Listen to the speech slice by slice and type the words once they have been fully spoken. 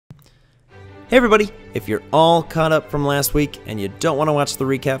Hey everybody, if you're all caught up from last week and you don't want to watch the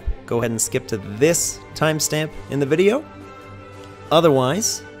recap, go ahead and skip to this timestamp in the video.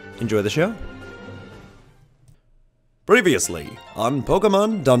 Otherwise, enjoy the show. Previously on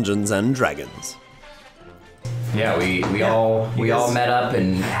Pokemon Dungeons and Dragons. Yeah, we all met up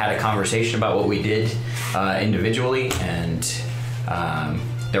and had a conversation about what we did individually, and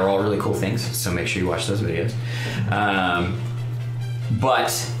they were all really cool things, so make sure you watch those videos.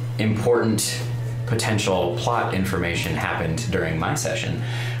 But important potential plot information happened during my session,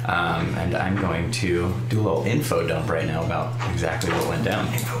 and I'm going to do a little info dump right now about exactly what went down.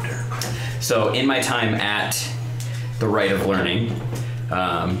 Info dump. So in my time at the Rite of Learning,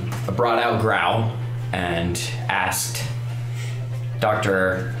 I brought out Growl and asked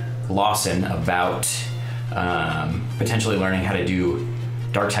Dr. Lawson about potentially learning how to do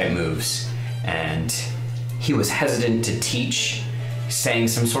Dark-type moves, and he was hesitant to teach, saying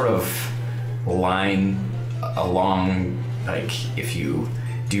some sort of line along, like, if you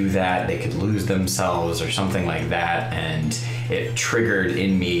do that, they could lose themselves or something like that, and it triggered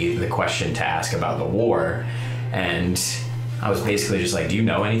in me the question to ask about the war, and I was basically just like, do you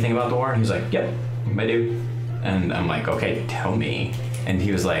know anything about the war? And he was like, yep, I do. And I'm like, okay, tell me. And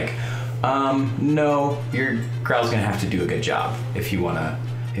he was like, no, your Growl's gonna have to do a good job if you wanna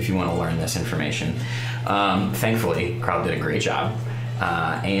learn this information. Thankfully, Growl did a great job.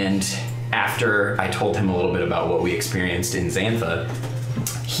 And after I told him a little bit about what we experienced in Xantha,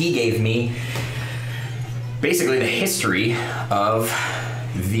 he gave me basically the history of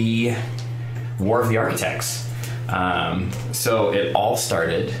the War of the Architects. So it all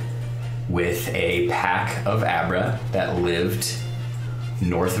started with a pack of Abra that lived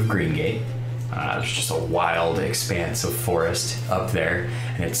north of Greengate. There's just a wild expanse of forest up there,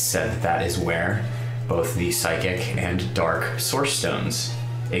 and it's said that is where both the psychic and dark source stones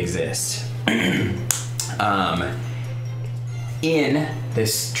exist. In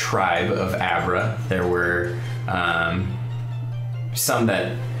this tribe of Abra, there were some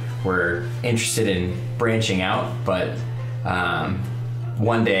that were interested in branching out, but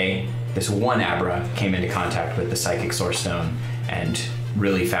one day this one Abra came into contact with the psychic source stone and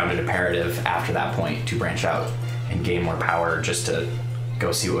really found it imperative after that point to branch out and gain more power just to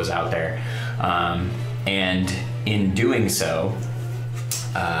go see what was out there. And in doing so,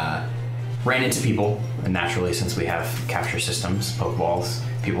 ran into people, and naturally, since we have capture systems, Pokeballs,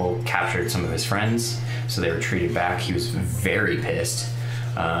 people captured some of his friends, so they retreated back. He was very pissed,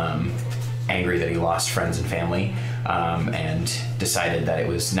 angry that he lost friends and family, and decided that it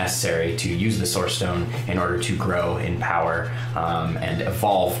was necessary to use the Source Stone in order to grow in power, and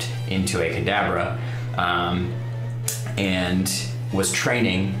evolved into a Kadabra, and was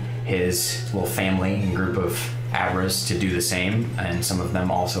training his little family and group of Abras to do the same, and some of them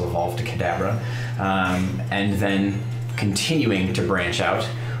also evolved to Kadabra, and then continuing to branch out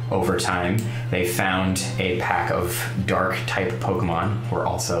over time, they found a pack of dark-type Pokemon who were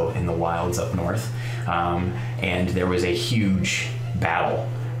also in the wilds up north, and there was a huge battle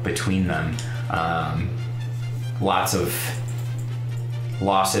between them. Lots of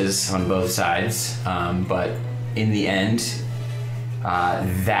losses on both sides, but in the end,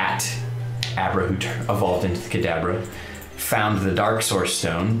 that Abra who evolved into the Kadabra found the Dark Source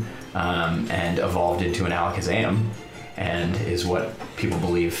Stone, and evolved into an Alakazam, and is what people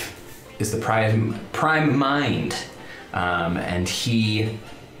believe is the prime mind. And he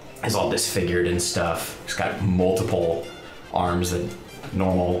is all disfigured and stuff. He's got multiple arms that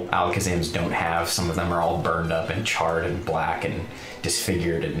normal Alakazams don't have. Some of them are all burned up and charred and black and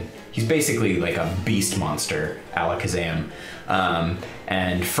disfigured, and he's basically like a beast monster Alakazam.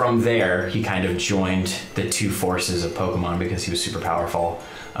 And from there, he kind of joined the two forces of Pokemon because he was super powerful.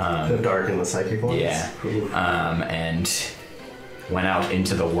 The dark and the psychic ones? Yeah. And went out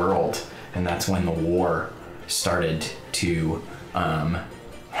into the world, and that's when the war started to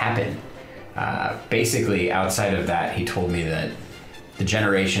happen. Basically, outside of that, he told me that the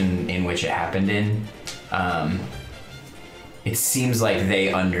generation in which it happened in, it seems like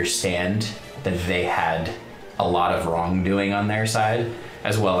they understand that they had a lot of wrongdoing on their side,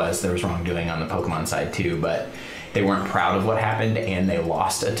 as well as there was wrongdoing on the Pokemon side too, but they weren't proud of what happened and they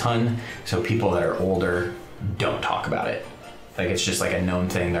lost a ton, so people that are older don't talk about it. Like, it's just like a known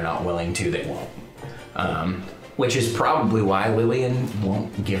thing, they're not willing to, they won't. Which is probably why Lillian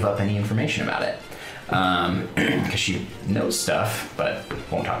won't give up any information about it. Because she knows stuff, but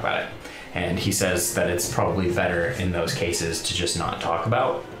won't talk about it. And he says that it's probably better in those cases to just not talk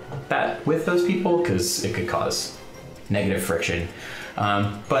about that with those people, because it could cause negative friction.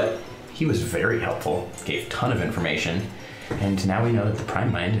 But he was very helpful, gave a ton of information, And now we know that the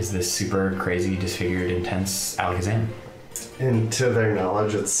Prime Mind is this super crazy, disfigured, intense Alakazam. And to their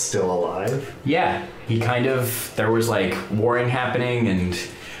knowledge, it's still alive? Yeah, he there was like warring happening, and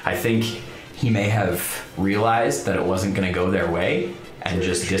I think he may have realized that it wasn't going to go their way and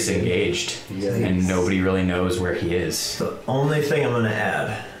just disengaged. Yikes. And nobody really knows where he is. The only thing I'm going to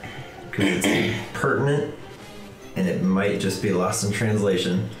add, because it's pertinent and it might just be lost in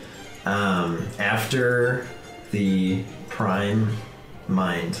translation, after the Prime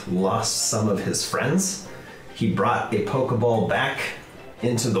Mind lost some of his friends, he brought a Pokeball back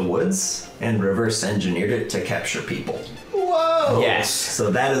into the woods and reverse engineered it to capture people. Whoa! Yes. So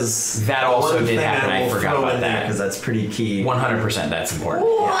that also did happen. I forgot about that because that's pretty key. 100%. That's important.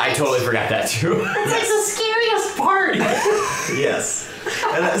 Yeah, I totally forgot that too. That's like the scariest part. Yes.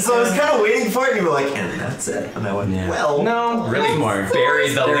 And so I was kind of waiting for it, and you were like, and that's it. And I went, well, no, really more. Bury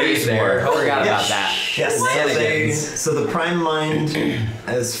the lead there. I forgot about that. Yes. So the Prime Mind,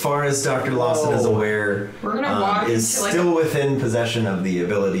 as far as Dr. Lawson is aware, is still within possession of the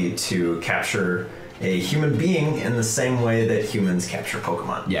ability to capture a human being in the same way that humans capture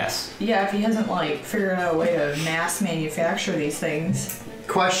Pokemon. Yes. Yeah, if he hasn't figured out a way to mass manufacture these things.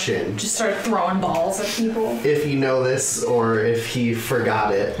 Question. Just start throwing balls at people. If you know this or if he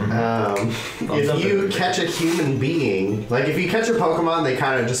forgot it, if you catch a human being, like if you catch a Pokemon, they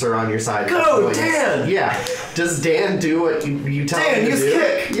kind of just are on your side. Go, Dan! Yeah. Does Dan do what you tell him to do?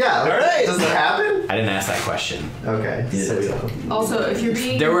 Kick! Yeah. All right. Does that happen? I didn't ask that question. Okay. Also, if you're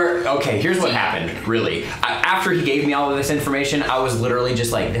being... Here's what happened, really. After he gave me all of this information, I was literally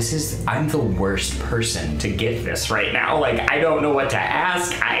just like, I'm the worst person to get this right now. Like, I don't know what to ask.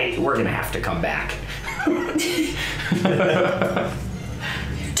 We're gonna have to come back. Tell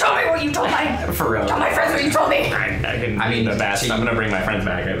me what you told me. For real. Tell my friends what you told me. I mean, the best. I'm gonna bring my friends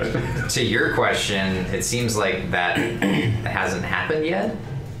back. To your question, it seems like that hasn't happened yet.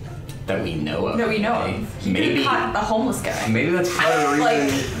 That we know of. That we know of. He could have caught a homeless guy. Maybe that's part of the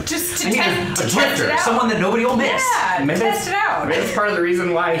reason. Just to test it out. Someone that nobody will miss. Yeah, test it out. Maybe that's part of the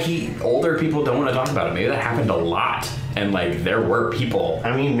reason why older people don't want to talk about it. Maybe that happened a lot. And there were people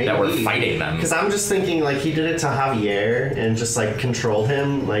that were fighting them. Because I'm just thinking he did it to Javier and just controlled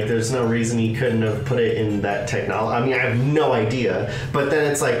him. There's no reason he couldn't have put it in that technology. I mean, I have no idea. But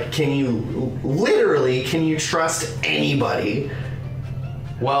then it's can you trust anybody?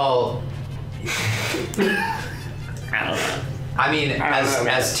 Well, I don't know. I mean,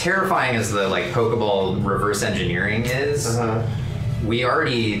 as terrifying as the Pokeball reverse engineering is, we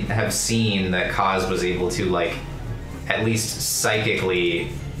already have seen that Kaz was able to at least psychically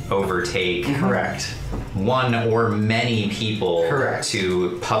overtake one or many people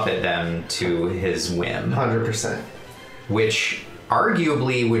to puppet them to his whim. 100%. Which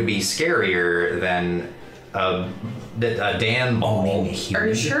arguably would be scarier than a Dan ball. Are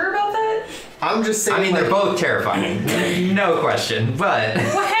you sure about that? I'm just saying. I mean, they're both terrifying, no question. But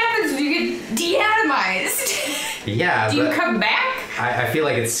what happens when you get deatomized? Yeah. Do you come back? I feel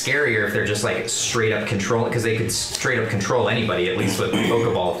like it's scarier if they're just straight up control, because they could straight up control anybody. At least with the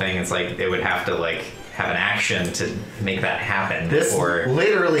Pokeball thing, it's they would have to have an action to make that happen. This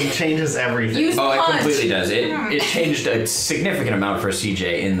literally changes everything. Use punch. It completely does. It changed a significant amount for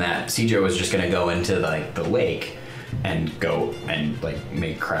CJ in that CJ was just gonna go into the lake and go and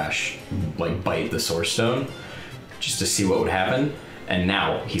make Crash bite the Source Stone just to see what would happen. And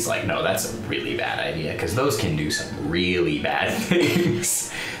now he's no, that's a really bad idea because those can do some really bad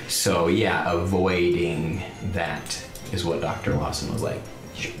things. So yeah, avoiding that is what Dr. Lawson was like.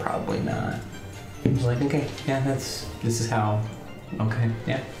 You should probably not. He was okay, yeah, this is how. Okay,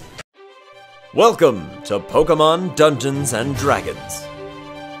 yeah. Welcome to Pokemon Dungeons and Dragons.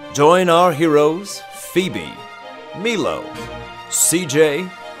 Join our heroes Phoebe, Milo, CJ,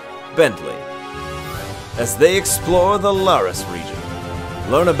 Bentley, as they explore the Laris region,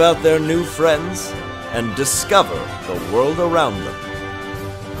 learn about their new friends, and discover the world around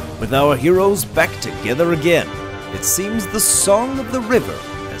them. With our heroes back together again, it seems the song of the river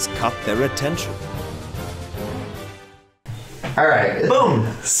has caught their attention. Alright. Boom!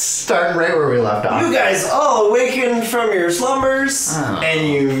 Starting right where we left off. You guys all awaken from your slumbers, and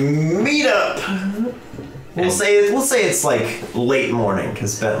you meet up. We'll say it's late morning,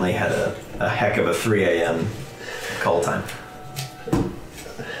 because Bentley had a heck of a 3 a.m. call time.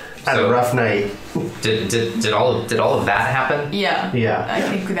 Had a rough night. Did all of that happen? Yeah. Yeah. I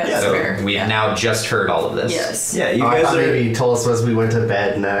think that's So fair. we've now just heard all of this. Yes. Yeah, you I guys thought are. maybe you told us was we went to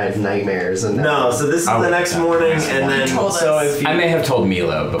bed and I had nightmares and No, so this is the next morning, and then told so us. if you I may have told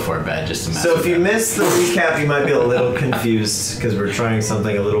Milo before bed just to mess So with if you him. missed the recap, you might be a little confused because we're trying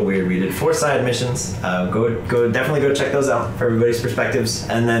something a little weird. We did 4 side missions. Definitely go check those out for everybody's perspectives,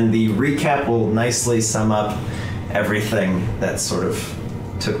 and then the recap will nicely sum up everything that sort of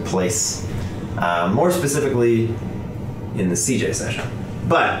took place, more specifically in the CJ session.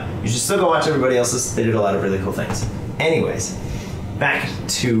 But you should still go watch everybody else's. They did a lot of really cool things. Anyways, back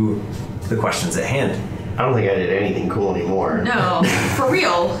to the questions at hand. I don't think I did anything cool anymore. No, for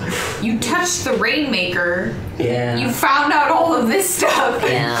real. You touched the Rainmaker. Yeah. You found out all of this stuff.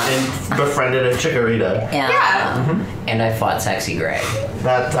 Yeah. And befriended a Chikorita. Yeah. And I fought Sexy Greg.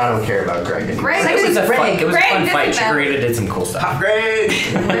 That I don't care about Greg anymore. Greg It was a fun, Greg. it was a Greg fun doesn't fight. matter. Chikorita did some cool stuff. Great!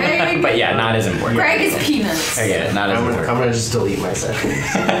 Greg, But yeah, not as important. Greg is peanuts. I get it, not as I'm important. gonna just delete my session.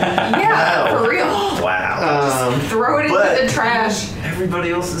 Yeah, for real. Wow. Throw it But- into the trash.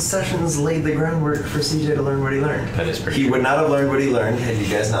 Everybody else's sessions laid the groundwork for CJ to learn what he learned. That is pretty He true. would not have learned what he learned had you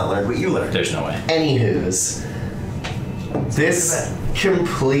guys not learned what you learned. There's no way. Anywho's, this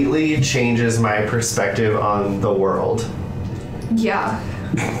completely changes my perspective on the world. Yeah.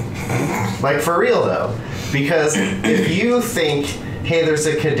 Like, for real, though. Because if you think, hey, there's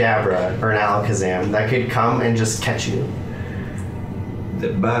a Kadabra or an Alakazam that could come and just catch you.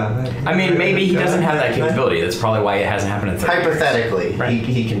 I mean, maybe he doesn't have that capability. That's probably why it hasn't happened in 30 years. Hypothetically, Right.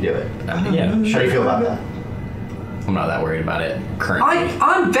 he can do it. Yeah, How do sure. you feel about that? I'm not that worried about it currently.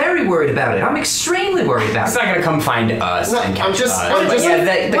 I'm very worried about it. I'm extremely worried about It's it. not gonna come find us No, and catch I'm just- us. I'm But just- yeah, the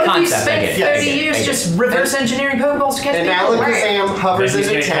What if you concept, I spent get it. 30 I get it, years I get just it. reverse engineering Pokeballs to catch An people? Alakazam hovers Then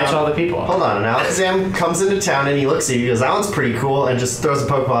he's into gonna town. catch all the people. Hold on, an Alakazam comes into town and he looks at you, he goes, that one's pretty cool, and just throws a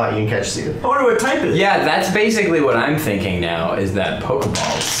Pokeball at you and catches you. I wonder what type it is. Yeah, that's basically what I'm thinking now, is that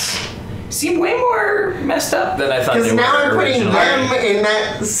Pokeballs seem way more messed up than I thought they Because were now I'm putting originally. them in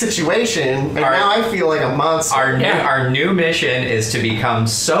that situation, and Our- now I feel like a monster. Our new mission is to become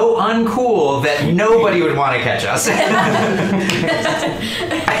so uncool that nobody would want to catch us.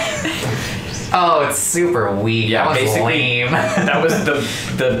 Oh, it's super weak. Yeah, that was basically, lame. that was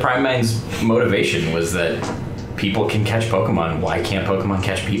the Prime Mind's motivation, was that people can catch Pokemon. Why can't Pokemon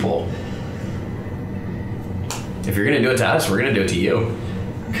catch people? If you're gonna do it to us, we're gonna do it to you.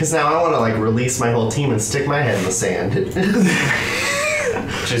 Because now I want to like release my whole team and stick my head in the sand.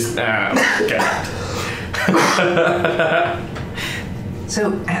 Just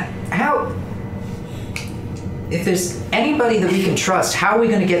So, how... If there's anybody that we can trust, how are we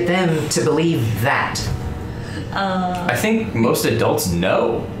going to get them to believe that? I think most adults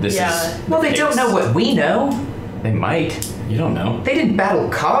know this Yeah. is. Well, they don't know what we know. They might. You don't know. They didn't battle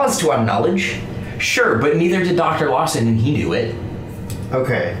cause to our knowledge. Sure, but neither did Dr. Lawson, and he knew it.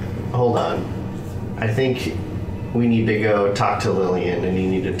 Okay, hold on. I think we need to go talk to Lillian and you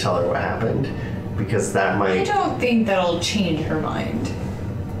need to tell her what happened. Because that I might... don't think that'll change her mind.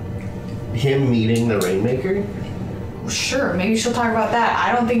 Him meeting the Rainmaker? Sure, maybe she'll talk about that.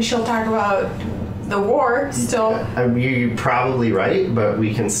 I don't think she'll talk about the war still. You're probably right, but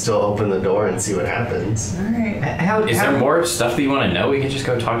we can still open the door and see what happens. Alright. Is there more stuff that you want to know? We can just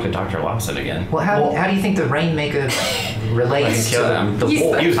go talk to Dr. Lawson again. Well, how do you think the Rainmaker relates Kill to him. the He's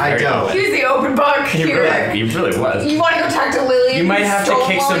war? He was I very don't. Here's the open book. He Here. really was. You want to go talk to Lillian? You might have to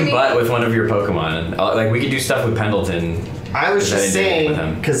kick some Stonewalling me? butt with one of your Pokemon. And, like, we could do stuff with Pendleton. I was Is that just anything with saying,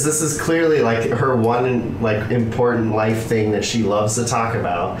 him? because this is clearly like her one like important life thing that she loves to talk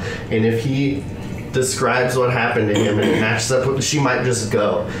about, and if he describes what happened to him and it matches up with, she might just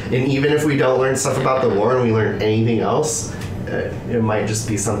go. And even if we don't learn stuff about the war and we learn anything else, it might just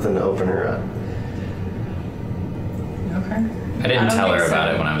be something to open her up. Okay. I didn't I don't tell her think so.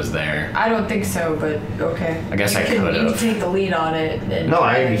 about it when I was there. I don't think so, but okay. I guess I You could've. can take the lead on it. And No,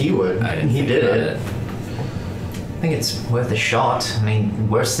 he would. I didn't He think did about it. I think it's worth a shot. I mean,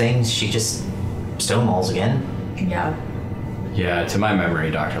 worst things, she just stonewalls again. Yeah. Yeah, to my memory,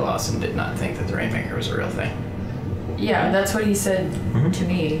 Dr. Lawson did not think that the Rainmaker was a real thing. Yeah, that's what he said to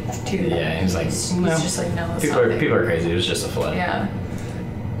me too. Yeah, he was like, he's no. just like, no, it's People not are, there. people are crazy. It was just a flood. Yeah.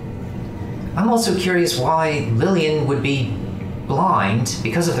 I'm also curious why Lillian would be blind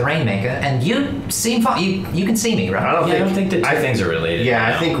because of the Rainmaker, and you seem fine. You can see me, right? I don't Yeah, I think. don't think the two things are related. Yeah, you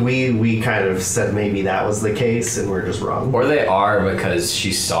I know? think we kind of said maybe that was the case, and we're just wrong. Or they are because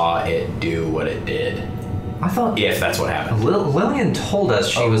she saw it do what it did. I thought If that's what happened. Lillian told us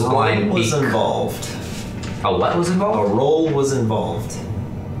she was blind. was involved. A what was A involved? role was involved.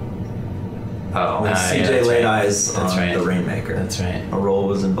 Oh, When yeah, CJ that's laid right. eyes That's on right. the Rainmaker. That's right. A roll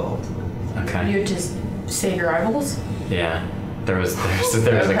was involved. Okay. You just save your eyeballs? Yeah. There was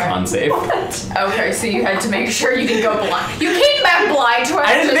a Okay. con save. Okay, so you had to make sure you didn't go blind. You came back blind to us.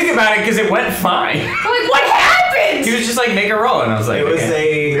 I didn't think about it because it went fine. Like, what happened? He was just like, make a roll, and I was like, It was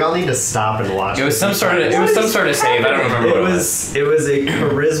okay. We all need to stop and watch. It was some sort of save. I don't remember what It it was. was a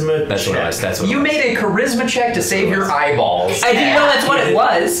charisma That's what it check. was. That's what You it was. made a charisma check to save your eyeballs. I didn't know that's what it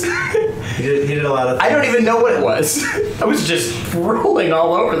was. He did a lot of things. I don't even know what it was. I was just rolling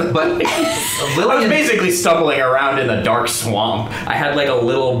all over the place. I was basically stumbling around in the dark swamp. I had like a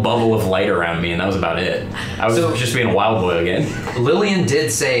little bubble of light around me, and that was about it. I was just being a wild boy again. Lillian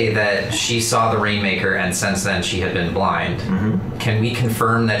did say that she saw the Rainmaker, and since then she had been blind. Mm-hmm. Can we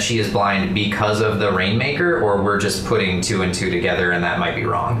confirm that she is blind because of the Rainmaker, or we're just putting 2 and 2 together and that might be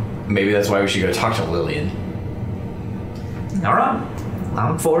wrong? Maybe that's why we should go talk to Lillian. All right,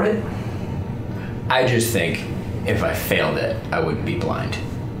 I'm for it. I just think if I failed it, I wouldn't be blind.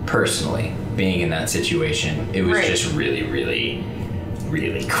 Personally, being in that situation, it was Right. just really, really,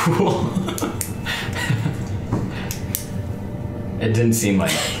 really cool. It didn't seem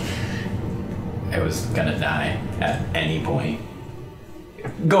like I was gonna die at any point.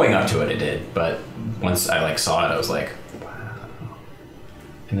 Going up to it, it did, but once I like saw it, I was like, wow.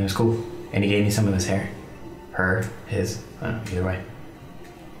 And it was cool. And he gave me some of his hair. Her, his, either way.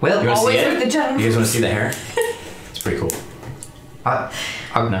 Well, You want to see Always it? with the gentleman. You guys want to see the hair? It's pretty cool.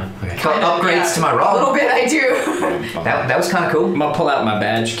 no. Okay. Upgrades to my A roll. little bit, I do. That was kind of cool. I'm gonna pull out my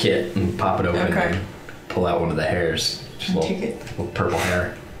badge kit and pop it open Okay. and pull out one of the hairs. Just a little, Take it. little purple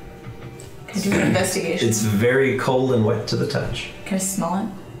hair. Can I do an investigation? It's very cold and wet to the touch. Can I smell it?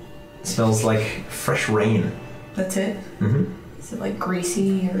 It smells like fresh rain. That's it? Mm-hmm. Is it like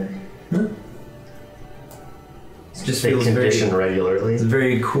greasy or... It just They feels condition very, regularly. it's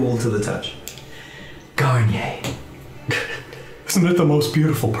very cool to the touch. Garnier. Isn't it the most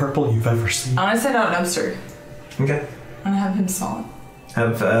beautiful purple you've ever seen? I'm gonna send out Nubster. Okay. I'm gonna have him smell it.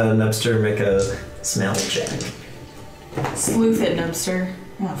 Have Nubster make a smell check. Sleuth it, Nubster.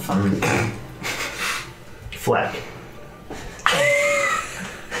 Oh, fuck. Fleck.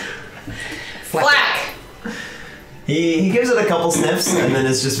 Flack! He gives it a couple sniffs and then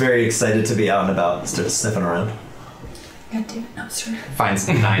is just very excited to be out and about, starts sniffing around. God damn it, Nubster. Finds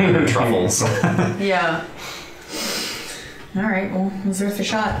 900 truffles. Yeah. Alright, well, it was worth a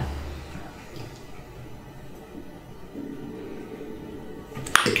shot.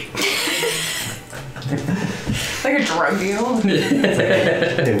 Like a drug deal.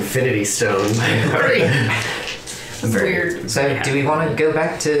 An infinity stone. It's weird. So, do we want to go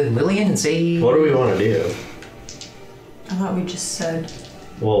back to Lillian and see? What do we want to do? I thought we just said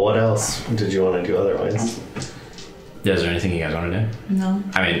Well, what else did you want to do otherwise? Yeah, is there anything you guys want to do? no.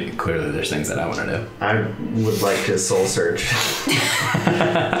 I mean, clearly there's things that I want to do. I would like to soul search.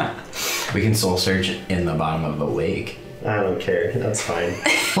 We can soul search in the bottom of the lake. I don't care. That's fine.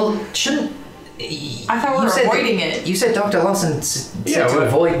 Well, shouldn't. I thought we were avoiding it. You said Dr. Lawson said Yeah, to what-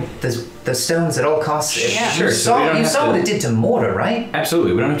 avoid the stones at all costs. Yeah. Sure, You so we saw, don't you have saw to- what it did to Mortar, right?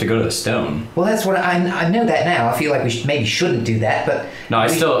 Absolutely, we don't have to go to the stone. Well, that's what I know that now. I feel like we maybe shouldn't do that, but No, I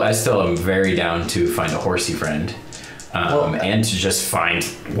still am very down to find a horsey friend. And to just find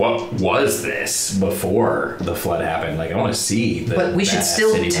what was this before the flood happened. Like, I want to see the but we should badass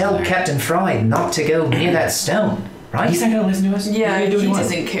still city tell down there. Captain Fry not to go near that stone, right? He's not gonna listen to us. Yeah, He's gonna do what he wants.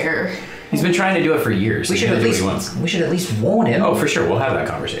 doesn't care. He's been trying to do it for years. we He's should gonna at do least what he wants. we should at least warn him. Oh, for sure, we'll have that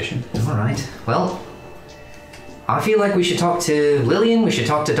conversation. All right. Well, I feel like we should talk to Lillian. We should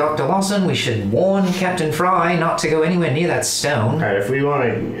talk to Dr. Lawson. We should warn Captain Fry not to go anywhere near that All stone. right, if we want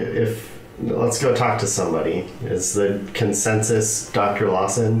to, let's go talk to somebody. Is the consensus Dr.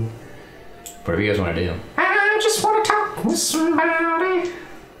 Lawson? Whatever you guys want to do. I just want to talk with somebody.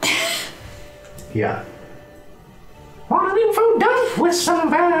 Yeah. Want an info dump with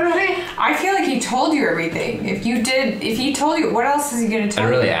somebody. I feel like he told you everything. If he told you, what else is he gonna I tell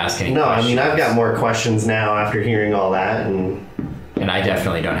don't really you? ask any No, I mean, I've got questions. more questions now after hearing all that, and And I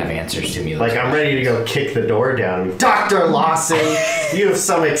definitely don't have answers to me. like, I'm ready to go kick the door down. Dr. Lawson, you have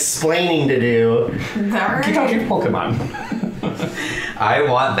some explaining to do. Alright. Get out your Pokemon. I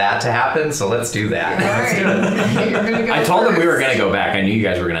want that to happen, so let's do that. Alright. You're gonna go I told them we were first. gonna go back. I knew you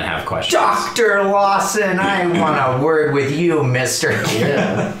guys were gonna have questions. Dr. Lawson, I want a word with you, mister.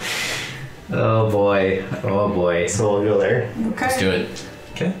 Yeah. Oh boy. Oh boy. So we'll go there. Okay. Let's do it.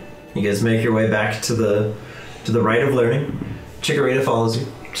 Okay. You guys make your way back to the right of learning. Chikorita follows you,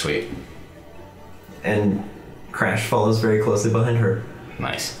 Sweet. and Crash follows very closely behind her.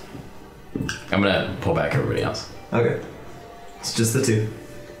 Nice. I'm gonna pull back everybody else. Okay. It's just the two.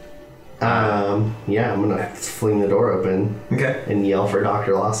 Yeah, I'm gonna fling the door open. Okay. And yell for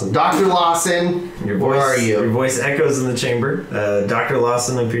Dr. Lawson. Dr. Lawson! Where are you? Your voice echoes in the chamber. Dr.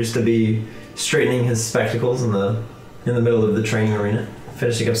 Lawson appears to be straightening his spectacles in the middle of the training arena,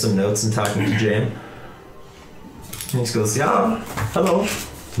 finishing up some notes and talking to Jam. And he just goes, yeah, hello.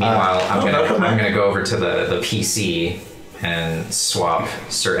 Meanwhile, I'm welcome back. gonna go over to the PC and swap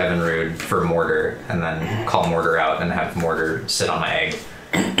Sir Evanrude for Mortar, and then call Mortar out and have Mortar sit on my egg.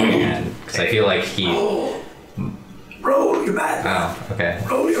 And because I feel like he. Roll your bad. Oh, okay.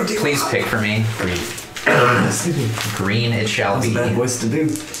 Roll your D100. Please pick for me. Green. Excuse me. Green it shall That's be. a bad voice to do.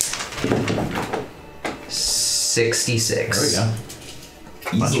 66. There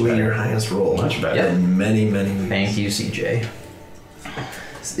we go. Easily your highest roll. Much better. Yep. In many, many weeks. Thank you, CJ.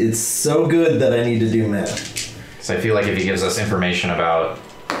 It's so good that I need to do math. So I feel like if he gives us information about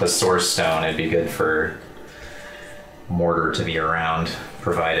the Source Stone, it'd be good for Mortar to be around,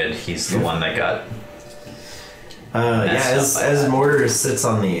 provided he's the one that got. As Mortar sits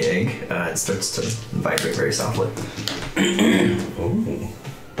on the egg, it starts to vibrate very softly.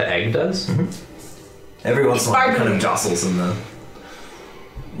 The egg does? Every once in a while, it kind of Vibrating. jostles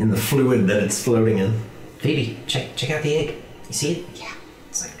in the fluid that it's floating in. Phoebe, check out the egg. You see it? Yeah.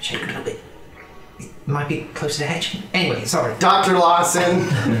 It's like shake a little bit. It might be close to hatching. Anyway, sorry. Dr. Lawson!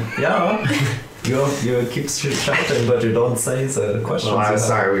 Yeah. You keep shouting, but you don't say the questions. Oh, I'm you have.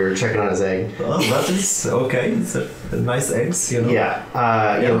 sorry, we were checking on his egg. Oh, that is okay. It's a nice eggs, you know.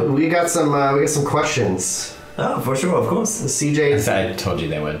 Yeah, we got some questions. Oh, for sure, of course. CJ, I told you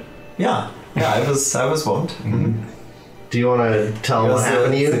they would. Yeah, I was warned. do you want to tell what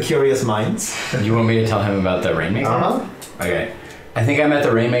happened to you? The curious minds. You want me to tell him about the Rainmaker? Uh-huh. Okay. I think I met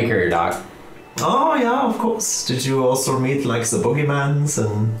the Rainmaker, Doc. Oh yeah, of course. Did you also meet like the boogeymans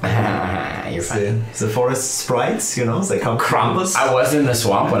and You're fine. the forest sprites? You know, they come. Krampus. I was in the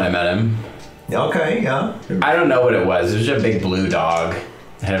swamp when I met him. Okay, yeah. I don't know what it was. It was just a big blue dog.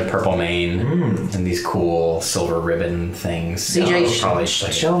 It had a purple mane and these cool silver ribbon things. CJ, probably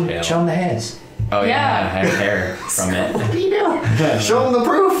show him the hairs. Oh yeah, Yeah. I have hair from it. What are you doing? Show him the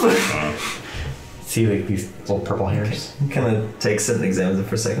proof! See like these little purple hairs. He kind of takes it and examines it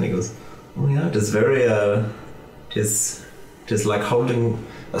for a second. He goes, "Oh yeah, it is very it is like holding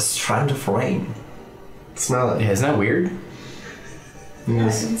a strand of rain." Smell it. Yeah, isn't that weird? He Yeah,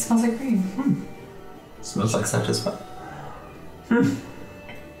 goes, it smells like rain. smells like that as well.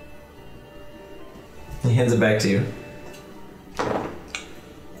 He hands it back to you.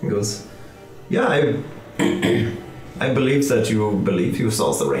 He goes, "Yeah, I believe that you believe you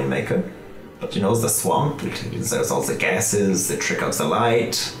saw the Rainmaker. But you know, the swamp, there's all the gases that trick out the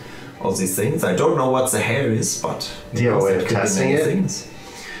light, all these things. I don't know what the hair is, but Do you have a way it of could be testing many it? things.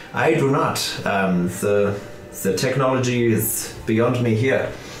 I do not. The technology is beyond me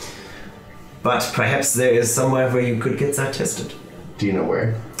here. But perhaps there is somewhere where you could get that tested. Do you know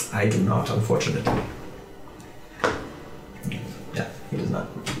where? I do not, unfortunately. Yeah, he does not.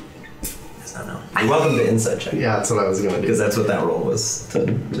 Does not know. You're welcome to insight check. Yeah, that's what I was going to Because do. that's what that roll was to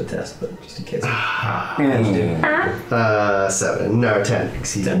test, but just in case. 7. No, 10.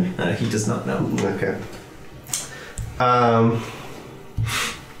 Excuse me. 10. He does not know. Okay.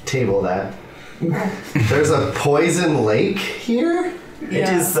 Table that. There's a poison lake here? It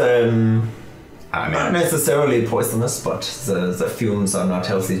is not necessarily poisonous, but the fumes are not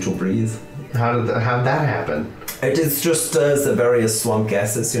healthy to breathe. How'd that happen? It is just the various swamp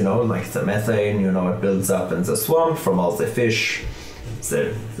gases, you know, like the methane, you know, it builds up in the swamp from all the fish.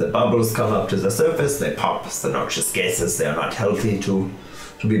 The bubbles come up to the surface, they pop the noxious gases, they are not healthy to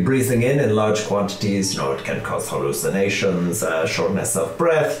be breathing in large quantities. You know, it can cause hallucinations, shortness of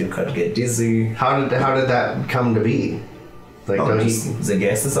breath, you could get dizzy. How did that come to be? Like, Oh, don't just the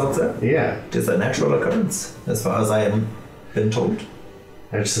gases out there? yeah. It is a natural occurrence, as far as I am been told.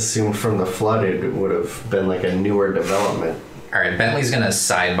 I just assumed from the flood it would have been like a newer development. All right, Bentley's gonna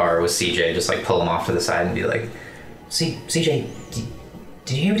sidebar with CJ, just like pull him off to the side and be like, CJ,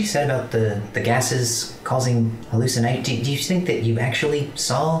 did you hear what he said about the gases causing hallucination? Do you think that you actually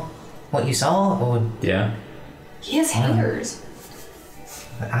saw what you saw, or Yeah. He has hairs.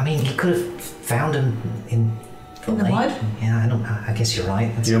 I mean, he could have found him in In the lake. mud? Yeah, I guess you're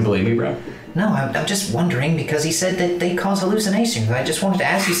right. You don't believe me, bro? No, I'm just wondering because he said that they cause hallucinations. I just wanted to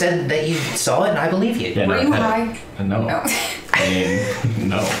ask. You said that you saw it, and I believe you. Yeah, Were no, you I- high? No. No. I mean,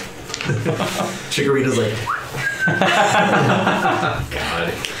 no. Chikorita's like,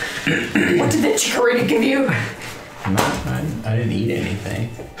 God. What did the chikorita give you? I didn't eat anything.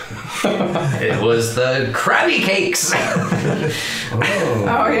 It was the Krabby Cakes.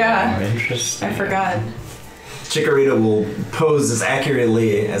 Oh yeah. Interesting. I forgot. Chikorita will pose as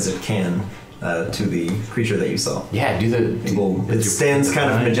accurately as it can to the creature that you saw. Yeah, It stands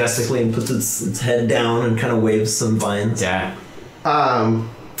kind of majestically and puts its head down and kind of waves some vines. Yeah,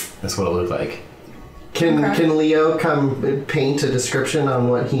 that's what it looked like. Can Leo come paint a description on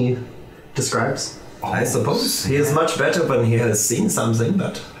what he describes? I suppose he is much better when he has seen something,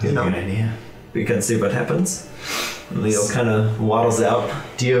 but Good idea. we can see what happens. And Leo kind of waddles out.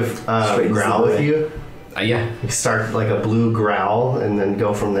 Do you have Straightens growl the with way. you? Yeah, You start like a blue growl and then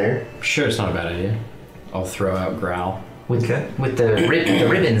go from there. sure, it's not a bad idea. I'll throw out growl. Okay. With the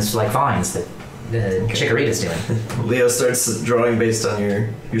ribbons like vines that the Chikorita's doing. Leo starts drawing based on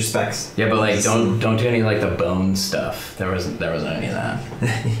your specs. Yeah, but like don't do any like the bone stuff. There wasn't any of that.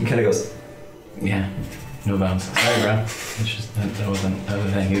 He kind of goes, Yeah, no bones. Sorry, bro. It's just that wasn't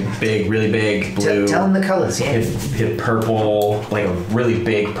the thing. He was big, really big blue. Tell him the colors, yeah. Hit purple, like a really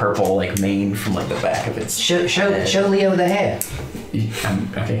big purple, like mane from like the back of its. Show Leo the hair.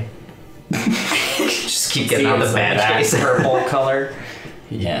 Okay. Just keep getting out the bad that face. purple color.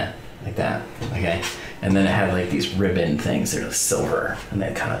 Yeah, like that. Okay. And then it had like these ribbon things. They're silver, and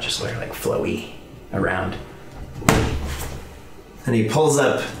they kind of just were like flowy around. and he pulls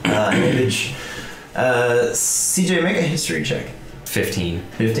up an image. CJ, make a history check. 15.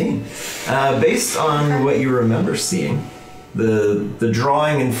 15. Based on what you remember seeing, the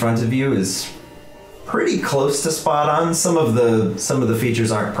drawing in front of you is pretty close to spot on. Some of the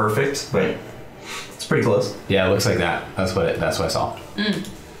features aren't perfect, but it's pretty close. Yeah, it looks like that. That's what I saw.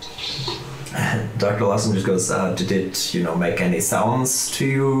 Dr. Lawson just goes, did it, make any sounds to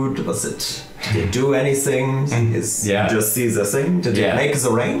you? Did it do anything? Yeah. Just see the thing? Did it make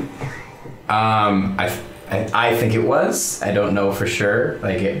the rain? I think it was. I don't know for sure.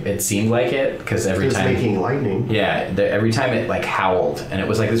 Like it seemed like it because every It's time. making lightning. Yeah, every time it like howled, and it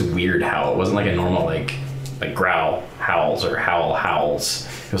was like this weird howl. It wasn't like a normal like growl howls or howl howls.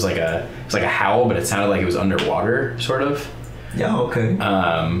 It was like a howl, but it sounded like it was underwater, sort of. Yeah, okay.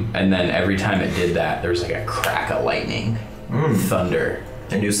 And then every time it did that, there was like a crack of lightning, thunder.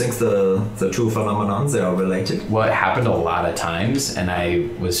 And you think the two phenomenons, they are related? Well, it happened a lot of times, and I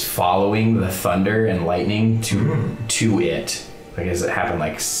was following the thunder and lightning to it. Because it happened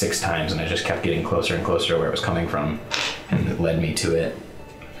like 6 times, and I just kept getting closer and closer to where it was coming from, and it led me to it.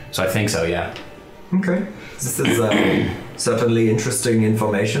 So I think so, yeah. Okay. This is certainly interesting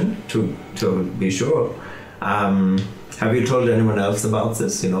information, to be sure. Have you told anyone else about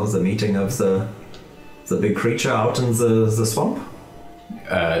this? The meeting of the big creature out in the swamp?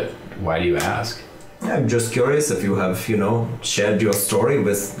 Why do you ask? I'm just curious if you have, shared your story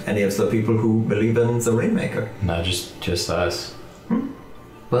with any of the people who believe in the Rainmaker. No, just us.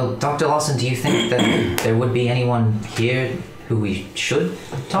 Well, Dr. Lawson, do you think that there would be anyone here who we should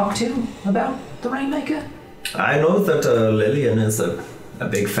talk to about the Rainmaker? I know that Lillian is a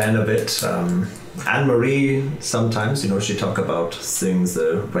big fan of it. Anne-Marie, sometimes, she talk about seeing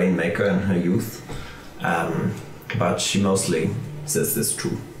the Rainmaker in her youth. But she mostly says this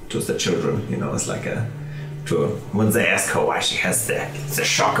to the children, it's like when they ask her why she has the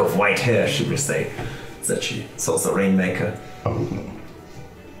shock of white hair, she will say that she saw the Rainmaker.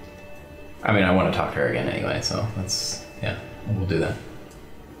 I mean, I want to talk to her again anyway, so we'll do that.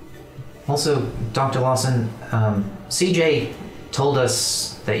 Also, Dr. Lawson, CJ told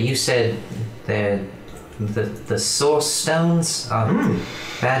us that you said the source stones are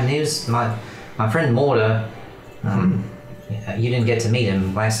bad news. My friend Mortar, you didn't get to meet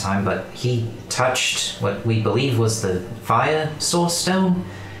him last time, but he touched what we believe was the fire source stone,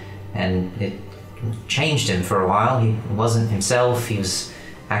 and it changed him for a while. He wasn't himself. He was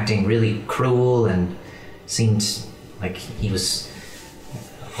acting really cruel and seemed like he was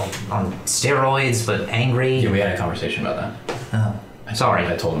on steroids, but angry. Yeah, we had a conversation about that. Oh, sorry.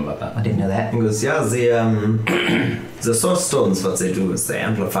 I told him about that. I didn't know that. He goes, yeah, the source stones, what they do is they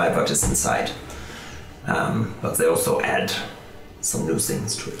amplify what is inside. But they also add some new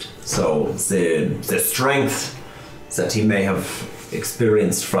things to it. So the strength that he may have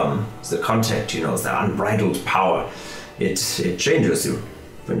experienced from the contact, the unbridled power, it changes you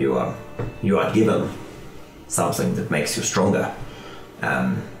when you are given something that makes you stronger.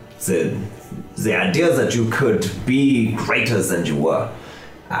 The idea that you could be greater than you were,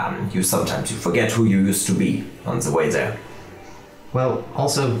 you forget who you used to be on the way there. Well,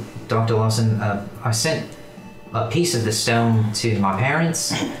 also, Dr. Lawson, I sent a piece of the stone to my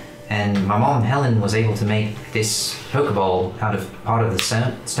parents, and my mom, Helen, was able to make this Pokeball out of part of the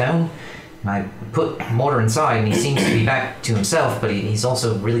stone. And I put Mortar inside, and he seems to be back to himself, but he's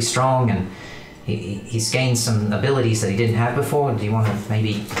also really strong, and he's gained some abilities that he didn't have before. Do you want to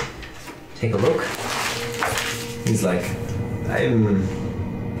maybe take a look? He's like,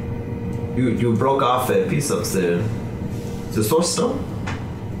 You broke off a piece of the source stone?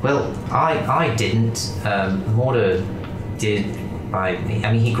 Well, I didn't. Mortar did. I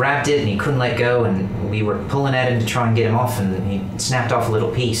mean, he grabbed it and he couldn't let go, and we were pulling at him to try and get him off, and he snapped off a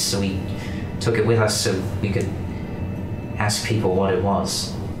little piece, so we took it with us so we could ask people what it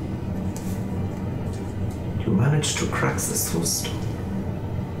was. You managed to crack the source stone.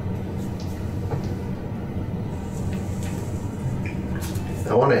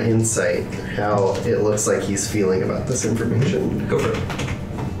 I want to insight how it looks like he's feeling about this information. Go for it.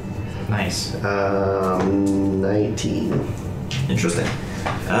 Nice. 19. Interesting.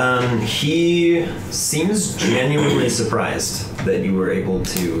 He seems genuinely surprised that you were able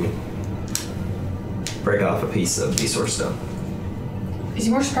to break off a piece of the source stone. Is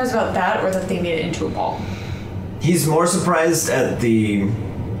he more surprised about that or that they made it into a ball? He's more surprised at the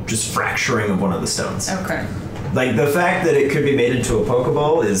just fracturing of one of the stones. Okay. Like, the fact that it could be made into a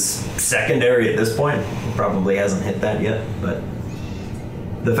Pokeball is secondary at this point. He probably hasn't hit that yet, but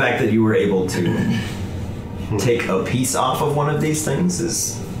the fact that you were able to take a piece off of one of these things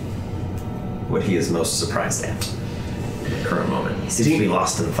is what he is most surprised at in the current moment. He seems to be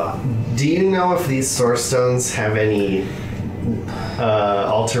lost in thought. Do you know if these source stones have any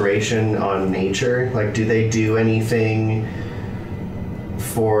alteration on nature? Like, do they do anything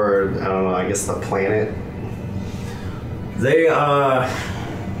for, I don't know, I guess the planet? They are...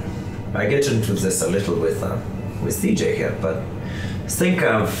 I get into this a little with DJ here, but think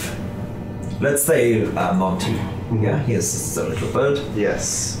of, let's say, Monty. Yeah, he is a little bird.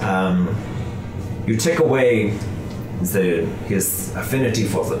 Yes. You take away his affinity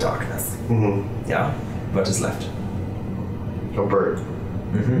for the darkness. Mm-hmm. Yeah, what is left? A bird.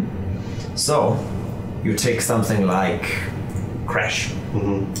 Mm-hmm. So, you take something like Crash.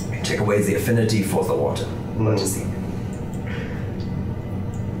 Mm-hmm. You take away the affinity for the water. Mm-hmm. What is he?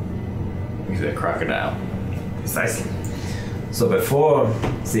 He's a crocodile. Precisely. So before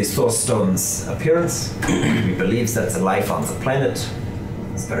the Source Stone's appearance, we believed that the life on the planet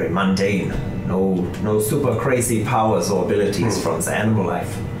is very mundane. No super crazy powers or abilities from the animal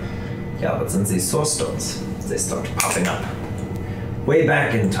life. Yeah, but then these Source Stones, they start popping up. Way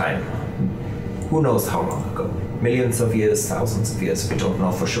back in time. Who knows how long ago? Millions of years, thousands of years, we don't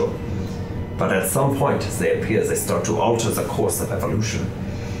know for sure. But at some point they appear, they start to alter the course of evolution.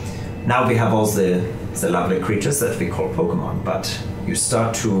 Now we have all the lovely creatures that we call Pokemon, but you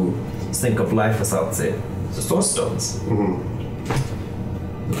start to think of life without the Source Stones.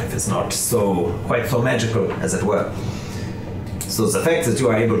 Mm-hmm. Life is not quite so magical, as it were. So the fact that you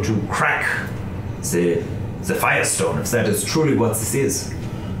are able to crack the Firestone, if that is truly what this is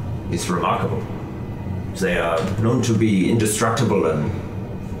remarkable. They are known to be indestructible and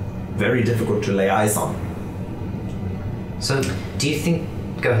very difficult to lay eyes on. So, do you think...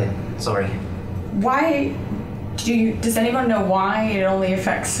 Go ahead. Sorry. Why does anyone know why it only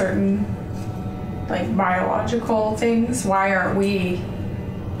affects certain like biological things? Why don't we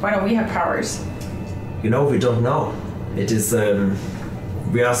have powers? We don't know. It is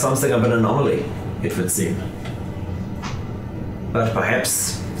we are something of an anomaly, it would seem. But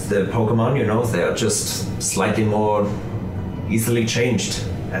perhaps the Pokemon, they are just slightly more easily changed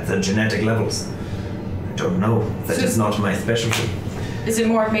at the genetic levels. I don't know. That is not my specialty. Is it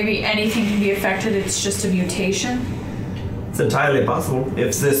more maybe anything can be affected, it's just a mutation? It's entirely possible.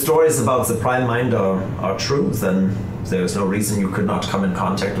 If the stories about the Prime Mind are true, then there's no reason you could not come in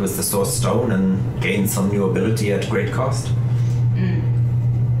contact with the Source Stone and gain some new ability at great cost. Mm.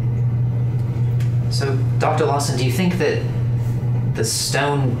 So, Dr. Lawson, do you think that the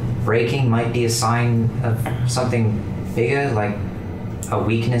stone breaking might be a sign of something bigger, like a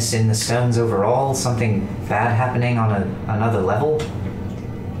weakness in the stones overall, something bad happening on another level?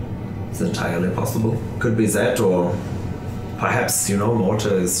 It's entirely possible. Could be that, or perhaps,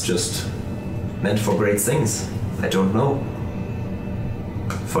 mortar is just meant for great things. I don't know.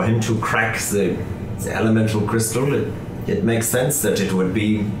 For him to crack the elemental crystal, it makes sense that it would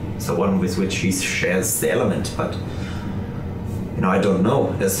be the one with which he shares the element, but I don't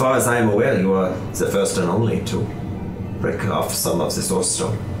know. As far as I am aware, you are the first and only to break off some of the Source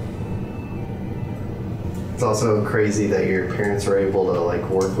Stone. It's also crazy that your parents were able to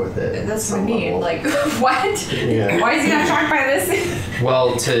work with it. That's what I mean. Like, what? Yeah. Why is he not shocked by this?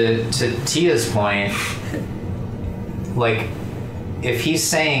 Well, to Tia's point, if he's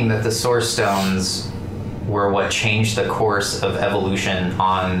saying that the Source Stones were what changed the course of evolution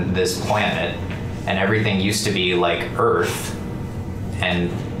on this planet, and everything used to be like Earth, and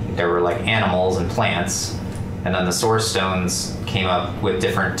there were animals and plants, and then the Source Stones came up with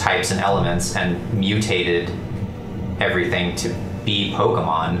different types and elements and mutated everything to be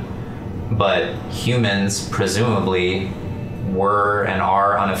Pokemon, but humans presumably were and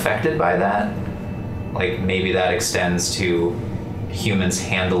are unaffected by that. Like maybe that extends to humans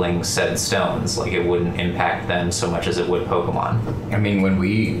handling said stones. Like it wouldn't impact them so much as it would Pokemon. I mean, when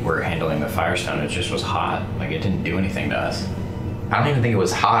we were handling the Firestone, it just was hot. Like it didn't do anything to us. I don't even think it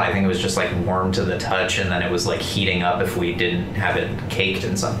was hot. I think it was just like warm to the touch, and then it was like heating up if we didn't have it caked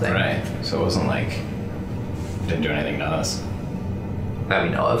in something. Right. So it wasn't like it didn't do anything to us. That we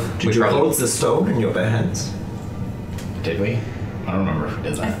know of. Did you hold the stone in your bare hands? Did we? I don't remember if we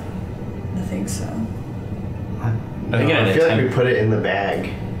did that. I think so. I think I feel like we put it in the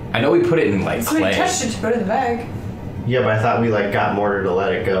bag. I know we put it in like So we clay. touched it to put it in the bag. Yeah, but I thought we like got Mortar to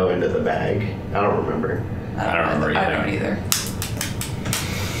let it go into the bag. I don't remember. I don't remember I either. don't either.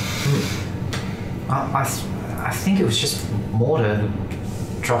 I think it was just mortar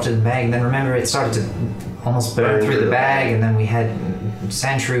who dropped it in the bag, and then remember it started to almost burn through the bag, and then we had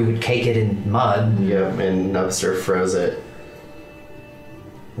Sandshrew would cake it in mud. Yep, and Nubster froze it.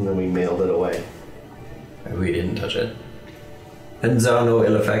 And then we mailed it away. We didn't touch it. And there are no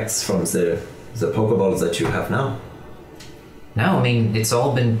ill effects from the Pokeballs that you have now? No, I mean, it's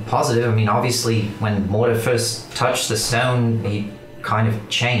all been positive. I mean, obviously, when Mortar first touched the stone, he kind of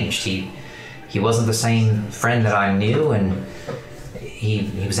changed. He wasn't the same friend that I knew, and he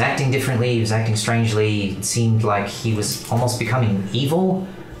was acting differently, he was acting strangely. It seemed like he was almost becoming evil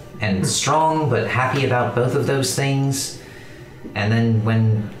and strong, but happy about both of those things. And then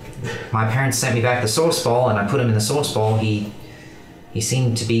when my parents sent me back the Source Ball, and I put him in the Source Ball, he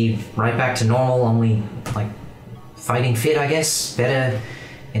seemed to be right back to normal, only, like, fighting fit, I guess, better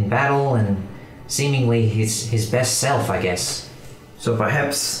in battle, and seemingly his best self, I guess. So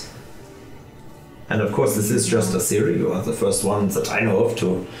perhaps, and of course this is just a theory, you are the first ones that I know of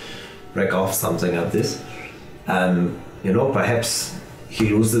to break off something like this. Perhaps he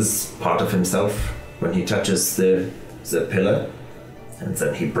loses part of himself when he touches the pillar, and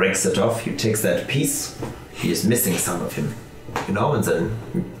then he breaks it off, he takes that piece, he is missing some of him, and then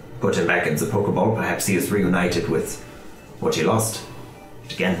you put him back in the Pokeball, perhaps he is reunited with what he lost.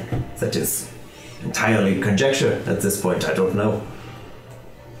 But again, that is entirely conjecture at this point, I don't know.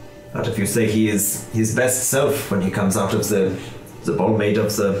 But if you say he is his best self when he comes out of the ball made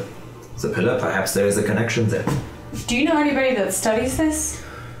of the pillar, perhaps there is a connection there. Do you know anybody that studies this?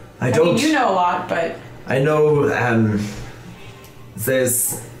 I don't. mean, you know a lot, but I know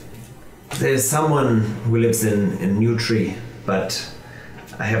there's someone who lives in New Tree, but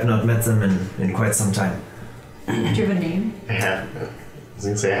I have not met them in quite some time. do you have a name? I was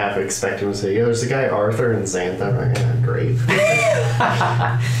gonna say I half expect him to say, yeah, there's a guy Arthur in Xantha. I'm like, yeah, great.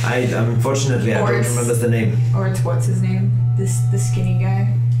 Unfortunately, I Or don't it's- remember the name. Or it's what's his name? The skinny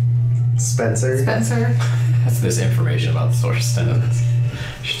guy? Spencer. Spencer? That's this information about the Source Stones.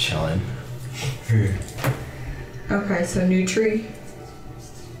 Just chilling. Okay, so Nutri.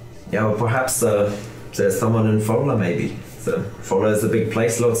 Yeah, well, perhaps there's someone in Fola, maybe. So Fola is a big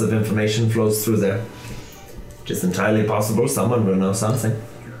place, lots of information flows through there. It is entirely possible someone will know something.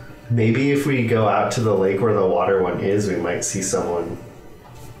 Maybe if we go out to the lake where the water one is, we might see someone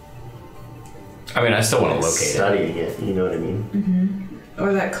I mean, I still want to locate it. studying it. You know what I mean?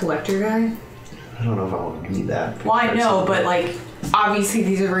 Or that collector guy? I don't know if I want to be that. Well, I know, but like, obviously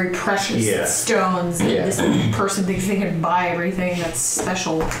these are very precious Yeah. stones. And Yeah. this person thinks they can buy everything that's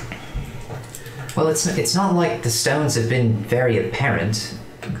special. Well, it's not like the stones have been very apparent,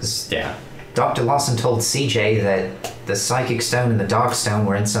 because Yeah. Dr. Lawson told CJ that the Psychic Stone and the Dark Stone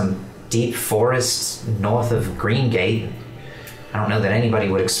were in some deep forest north of Greengate. I don't know that anybody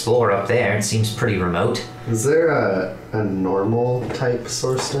would explore up there. It seems pretty remote. Is there a normal type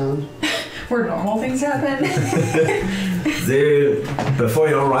source stone? Where normal things happen. Before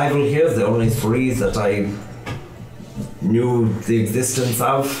your arrival here, the only three that I knew the existence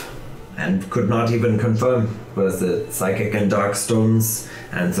of and could not even confirm were the Psychic and Dark Stones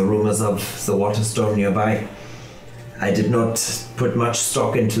and the rumors of the Water Stone nearby. I did not put much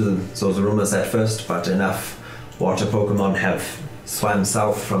stock into those rumors at first, but enough water Pokemon have swam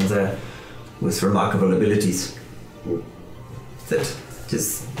south from there with remarkable abilities. That it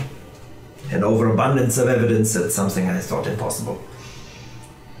is an overabundance of evidence that something I thought impossible.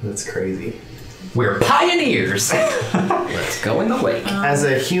 That's crazy. We're pioneers. Let's go in the lake. As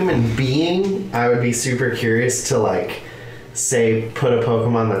a human being, I would be super curious to like, say, put a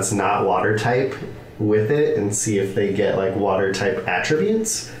Pokemon that's not water type with it and see if they get like water type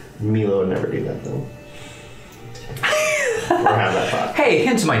attributes. Milo would never do that though. Or have that thought. Hey,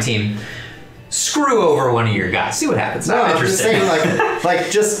 hint to my team. Screw over one of your guys. See what happens. No, I'm I'm just interested. saying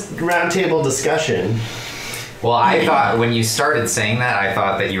like just round table discussion. Well, I thought when you started saying that, I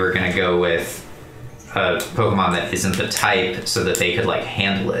thought that you were going to go with a Pokemon that isn't the type so that they could like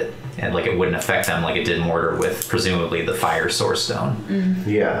handle it and like it wouldn't affect them like it did Mortar with presumably the Fire Source Stone.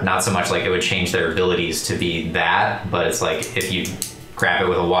 Yeah. Not so much like it would change their abilities to be that, but it's like if you grab it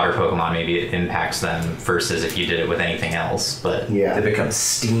with a water Pokemon, maybe it impacts them versus if you did it with anything else. But Yeah. They become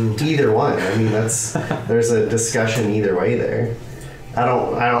steamed. Either one. I mean, there's a discussion either way there. I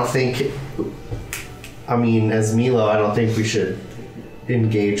don't think. I mean, as Milo, I don't think we should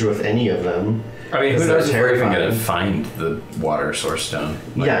engage with any of them. I mean, who Because knows if they're we're even terrifying. gonna find the water source stone?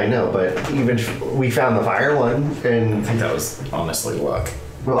 Like, Yeah, I know, but even we found the fire one, I and think that was honestly luck.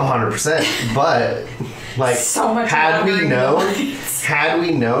 100%. But like, So much had we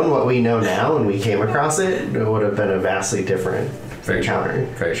wandering known what we know now, and we came across it, it would have been a vastly different encounter.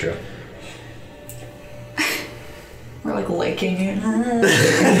 Very true. We're like licking it.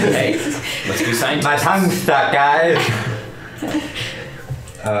 Hey, let's do science. my tongue's stuck, guys.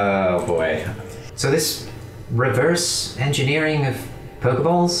 Oh boy. So this reverse engineering of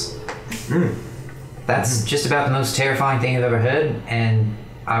Pokeballs, that's just about the most terrifying thing I've ever heard, and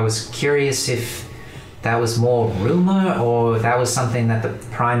I was curious if that was more rumor or that was something that the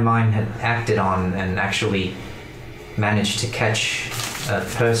Prime Mind had acted on and actually managed to catch a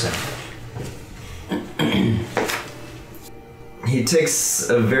person. He takes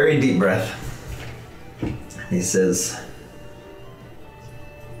a very deep breath. He says,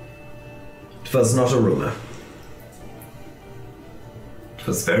 "It was not a rumor. It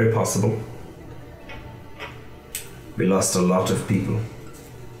was very possible. We lost a lot of people.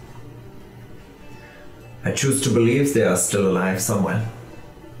 I choose to believe they are still alive somewhere.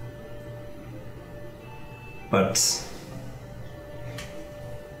 But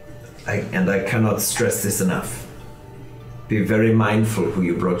I cannot stress this enough. Be very mindful who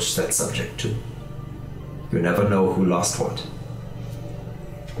you broach that subject to. You never know who lost what."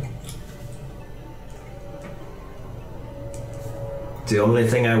 The only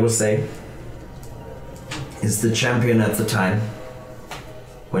thing I will say is the champion at the time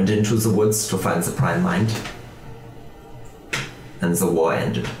went into the woods to find the Prime Mind, and the war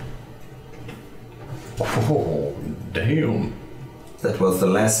ended. Oh, damn. That was the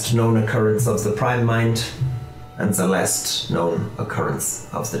last known occurrence of the Prime Mind, and the last known occurrence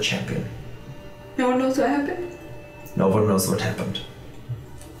of the champion. No one knows what happened? No one knows what happened.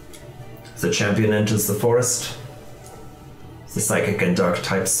 The champion enters the forest. The psychic and dark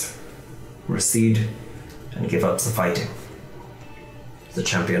types recede and give up the fighting. The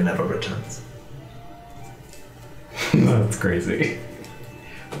champion never returns. That's crazy.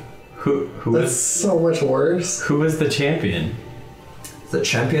 Who That's was so much worse. who was the champion? The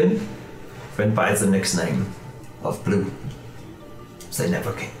champion went by the nickname of Blue. They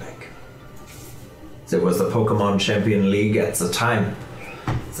never came back. There was the Pokemon Champion League at the time.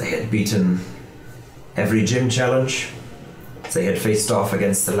 They had beaten every gym challenge. They had faced off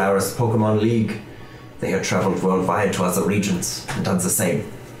against the loudest Pokemon League. They had traveled worldwide to other regions and done the same.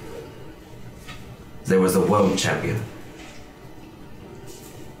 There was a world champion.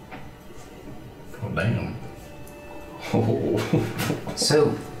 Oh, damn. Oh.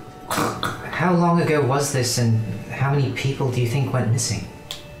 So, how long ago was this, and how many people do you think went missing?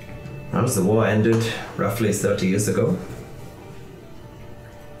 Well, the war ended roughly 30 years ago.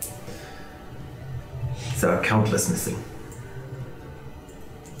 There are countless missing.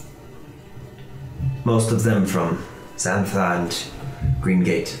 Most of them from Xantha and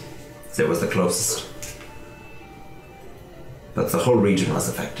Greengate. They was the closest. But the whole region was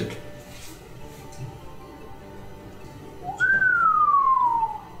affected.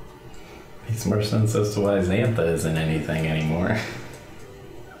 Makes more sense as to why Xantha isn't anything anymore.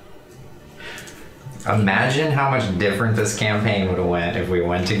 Imagine how much different this campaign would have went if we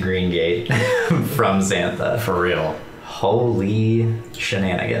went to Greengate from Xantha. For real. Holy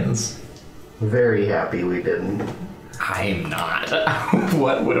shenanigans. Very happy we didn't. I'm not.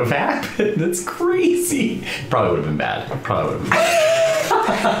 What would have happened? That's crazy. Probably would have been bad. Probably would have been bad.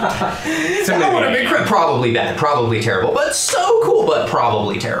 So That would have maybe- been probably bad, probably terrible, but so cool, but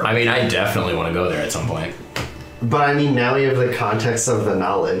probably terrible. I mean, I definitely want to go there at some point. But I mean, now we have the context of the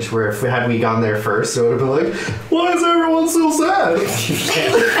knowledge, where if had we gone there first, it would have been like, why is everyone so sad?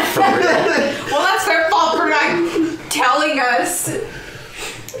 Well, that's their fault for not telling us.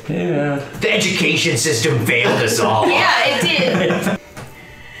 Yeah. The education system failed us all. Yeah, it did.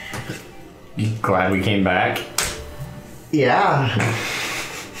 You glad we came back? Yeah.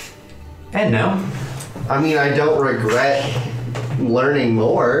 And no. I mean, I don't regret learning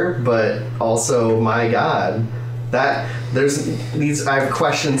more, but also, my God, that there's these. I have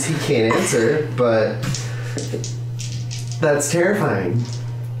questions he can't answer, but That's terrifying.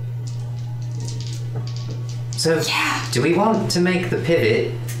 So, do we want to make the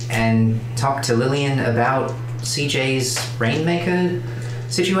pivot and talk to Lillian about CJ's Rainmaker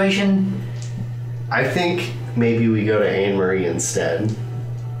situation? I think maybe we go to Anne-Marie instead.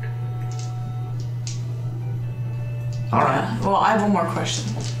 All right. Well, I have one more question.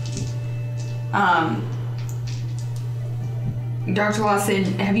 Dr. Lawson,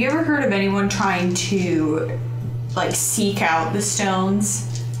 have you ever heard of anyone trying to, like, seek out the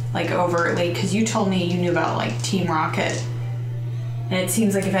stones, like, overtly? Because you told me you knew about, like, Team Rocket. And it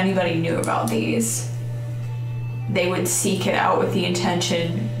seems like if anybody knew about these, they would seek it out with the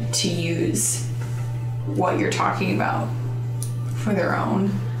intention to use what you're talking about for their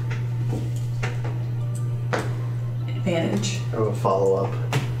own advantage. I will follow up.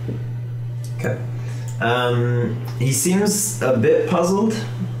 Okay. He seems a bit puzzled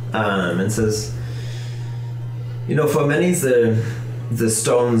and says, you know, for many the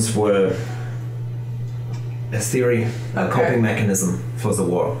stones were a theory, a coping mechanism for the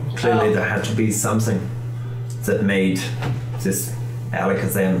war. Clearly there had to be something that made this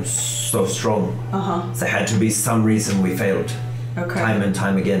Alakazam so strong. There had to be some reason we failed time and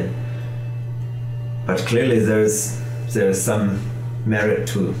time again. But clearly there's some merit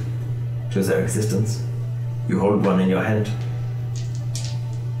to their existence. You hold one in your hand.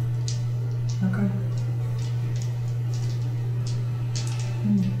 Okay.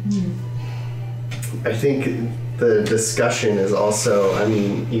 I think the discussion is also, I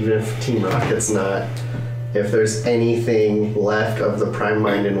mean, even if Team Rocket's not, if there's anything left of the Prime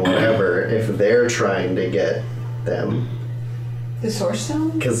Mind and whatever, if they're trying to get them, The Source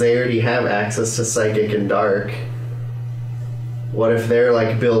Stone? because they already have access to Psychic and Dark, what if they're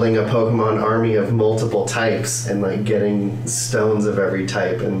like building a Pokemon army of multiple types and like getting stones of every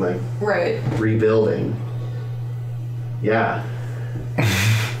type and like Right. rebuilding? Yeah.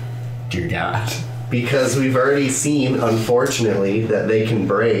 Dear God. Because we've already seen, unfortunately, that they can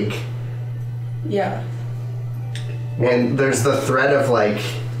break. Yeah. And there's the threat of like,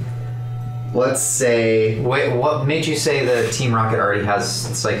 let's say... Wait, what made you say that Team Rocket already has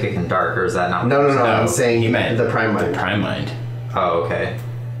Psychic and Dark, or is that not? No, I'm saying he meant the Prime Mind. The Prime Mind. Oh, okay.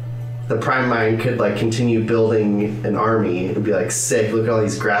 The Prime Mind could like continue building an army. It'd be like, sick, look at all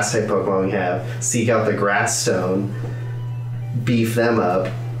these grass type Pokemon we have. Seek out the Grass Stone, beef them up,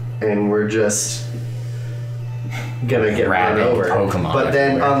 and we're just gonna get run Rabid over. Pokemon But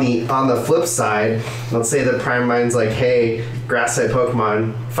then everywhere. on the flip side, let's say the Prime Mind's like, hey, grass type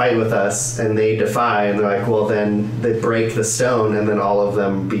Pokemon, fight with us, and they defy, and they're like, well, then they break the stone, and then all of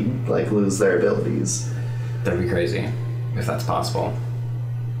them lose their abilities. That'd be crazy, if that's possible.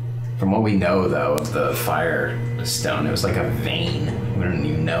 From what we know, though, of the Fire Stone, it was like a vein. We don't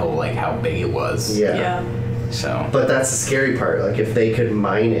even know like how big it was. Yeah. So. But that's the scary part. Like, if they could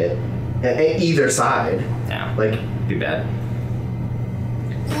mine it, either side, Yeah. like, Be bad.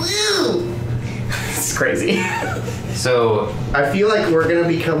 woo! It's crazy. So I feel like we're gonna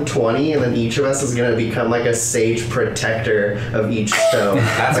become 20, and then each of us is gonna become like a sage protector of each stone.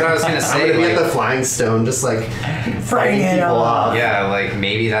 that's what I was gonna I'm say. gonna be Like, at the flying stone, just like fighting people off. yeah, like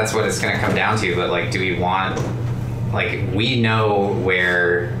maybe that's what it's gonna come down to. But like, do we want? Like, we know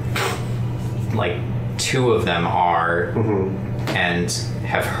where like 2 of them are, and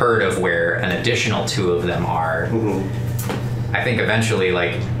have heard of where an additional 2 of them are. I think eventually,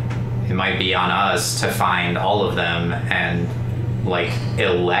 like, it might be on us to find all of them and like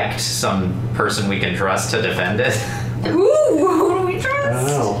elect some person we can trust to defend it. Ooh, who do we I trust?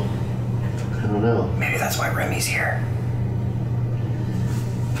 don't know. Maybe that's why Remy's here.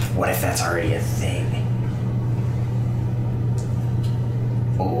 What if that's already a thing?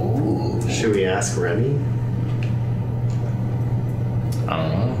 Oh. Should we ask Remy? I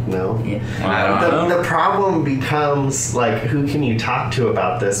don't know. No. I don't know. The problem becomes like, who can you talk to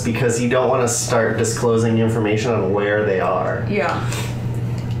about this? Because you don't want to start disclosing information on where they are. Yeah.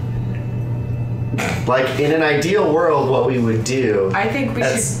 Like, in an ideal world, what we would do, I think we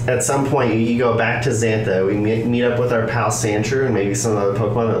should. at some point, you go back to Xantha, we meet up with our pal Sandshrew and maybe some other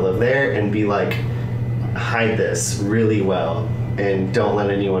Pokemon that live there, and be like, hide this really well and don't let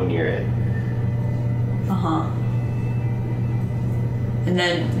anyone near it. And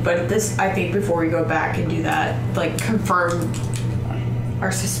then, but this, I think before we go back and do that, like, confirm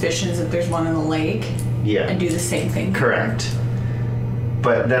our suspicions that there's one in the lake. Yeah. And do the same thing. Correct.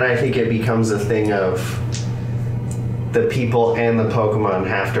 But then I think it becomes a thing of the people and the Pokemon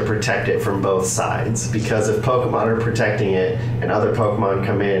have to protect it from both sides. Because if Pokemon are protecting it and other Pokemon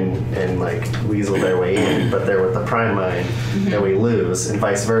come in and like weasel their way in, but they're with the Prime Mind, then we lose. And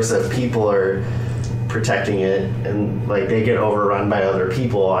vice versa, if people are protecting it, and like they get overrun by other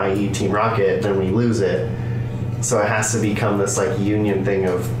people, i.e. Team Rocket, then we lose it. So it has to become this like union thing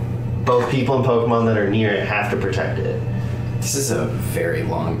of both people and Pokemon that are near it have to protect it. This is a very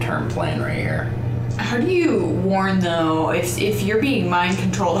long-term plan right here. How do you warn though if you're being mind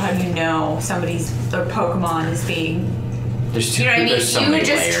controlled? How do you know their Pokemon is being? There's two. You know what I mean? There's so You many would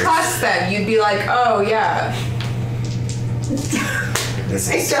just layers. trust them. You'd be like, oh yeah.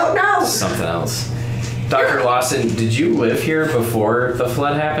 I don't know. Something else. Dr. Lawson, did you live here before the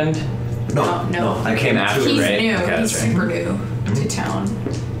flood happened? No. I came after, He's right? new. Okay, He's that's right. super new to town.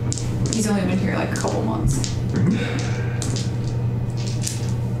 He's only been here like a couple months.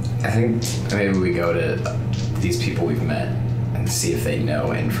 I think maybe we go to these people we've met and see if they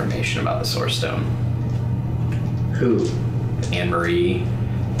know information about the Source Stone. Who? Anne-Marie.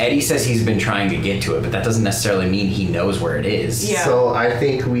 Eddie says he's been trying to get to it, but that doesn't necessarily mean he knows where it is. Yeah. So I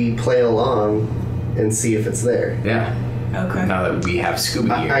think we play along and see if it's there. Yeah. Okay. Now that we have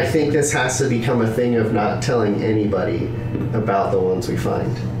Scooby here. I think this has to become a thing of not telling anybody about the ones we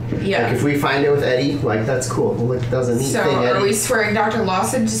find. Yeah. Like if we find it with Eddie, like that's cool. Look, that was a neat So thing, Eddie. are we swearing Dr.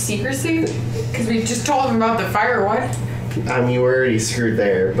 Lawson to secrecy? Because we just told him about the fire. What? I mean, we're already screwed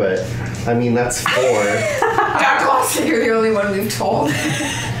there, but I mean that's 4. Dr. Lawson, you're the only one we've told.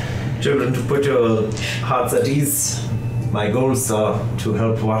 Children, to put your hearts at ease, my goals are to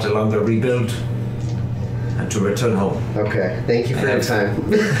help Waterlonger rebuild and to return home. Okay, thank you for your time.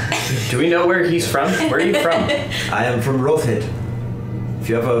 Do we know where he's from? Where are you from? I am from Rothhead. If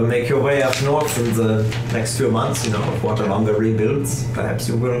you ever make your way up north in the next few months, if Waterlonger rebuilds, perhaps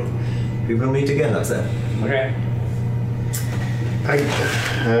we will meet again up there. Okay. I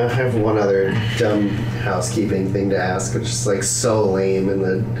have one other dumb housekeeping thing to ask, which is like so lame in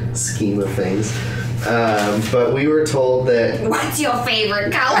the scheme of things. But we were told that What's your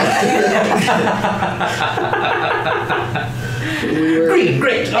favorite color?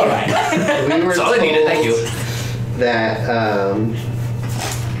 Great. All right. we were That's all I told needed. Thank you. that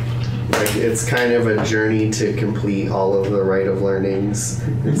like it's kind of a journey to complete all of the Rite of Learnings.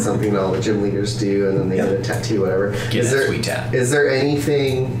 It's something that all the gym leaders do, and then they get a tattoo, whatever. Get that sweet tat. Is there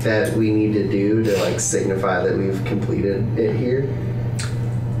anything that we need to do to like signify that we've completed it here?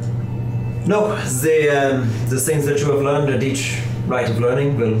 No, the things that you have learned at each Rite of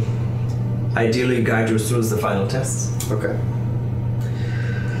Learning will ideally guide you through the final tests. Okay.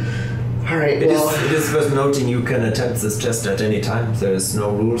 All right. It Well, is worth noting you can attempt this test at any time. There is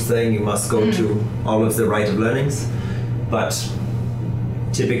no rule saying you must go to all of the Rite of Learnings, but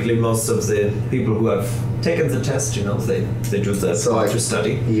typically most of the people who have taken the test, they do the so like to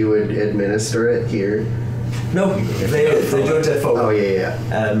study. you would administer it here. No, they do it at home. Oh yeah.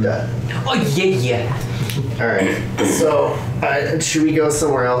 Oh, yeah. All right. So should we go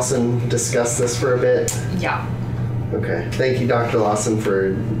somewhere else and discuss this for a bit? Yeah. Okay. Thank you, Dr. Lawson,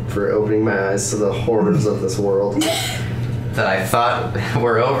 for opening my eyes to the horrors of this world. That I thought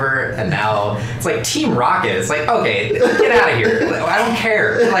were over, and now it's like Team Rocket. It's like, okay, get out of here. I don't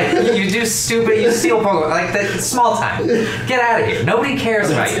care. Like, you do stupid, you steal Pokemon. Like, that's small time. Get out of here. Nobody cares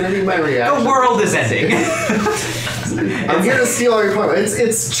about That's you. gonna be my reaction. The world is ending. I'm here to steal all your Pokemon.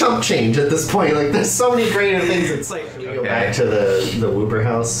 It's chump change at this point. Like, there's so many greater things. It's like we go back to the Wooper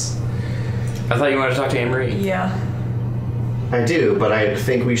house. I thought you wanted to talk to Anne-Marie. Yeah. I do, but I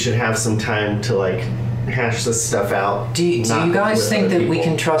think we should have some time to like hash this stuff out. Do you not guys with think other that we people.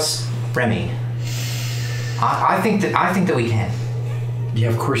 can trust Remy? I think that we can. Yeah,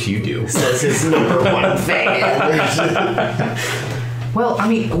 of course you do. Says his number one fan. Well, I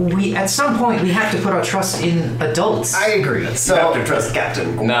mean, at some point we have to put our trust in adults. I agree. So You have to trust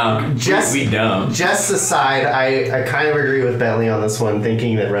Captain. No, Jess- we don't. Just aside, I kind of agree with Bentley on this one,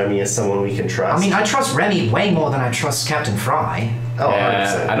 thinking that Remy is someone we can trust. I mean, I trust Remy way more than I trust Captain Fry. oh, Yeah,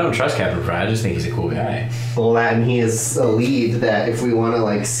 100%. I don't trust Captain Fry. I just think he's a cool guy. Well, that and he is a lead that if we want to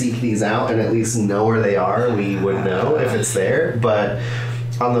like seek these out and at least know where they are, we would know if it's there. But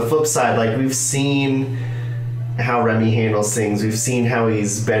on the flip side, like we've seen how Remy handles things. We've seen how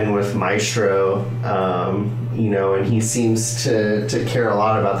he's been with Maestro, and he seems to care a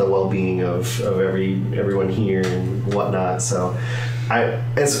lot about the well-being of everyone here and whatnot. So,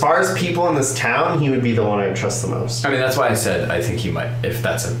 as far as people in this town, he would be the one I trust the most. I mean, that's why I said I think he might. If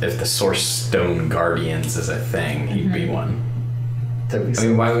the Source Stone Guardians is a thing, he'd be one. That'd be I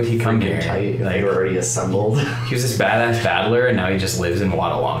mean, why would he come here? tight if Like, they were already assembled. he was this badass battler, and now he just lives in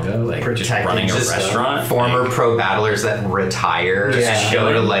Watalonga, like just Protecting running a just restaurant. Former pro battlers that retire Yeah.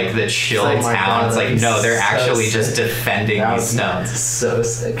 show to like the chill Oh my town. God, It's like, that'd be no, they're so actually sick. just defending That these was stones. so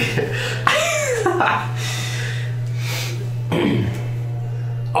sick.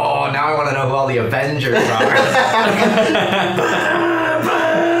 Oh, now I want to know who all the Avengers are.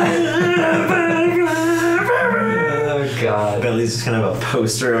 Oh God. Bentley's just kind of a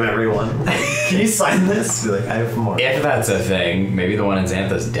poster of everyone. Can you sign this? Be like, I have more. If that's a thing, maybe the one in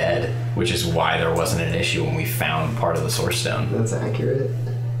Xantha's dead, which is why there wasn't an issue when we found part of the Source Stone. That's accurate.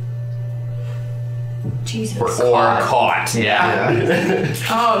 Jesus. Or caught. Yeah.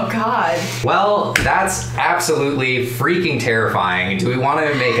 Oh God. Well, that's absolutely freaking terrifying. Do we want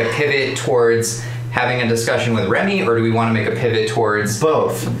to make a pivot towards having a discussion with Remy, or do we want to make a pivot towards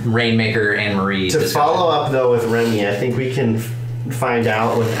Both. Rainmaker and Marie? To discussion? follow up though with Remy, I think we can find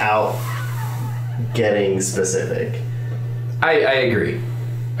out without getting specific. I agree.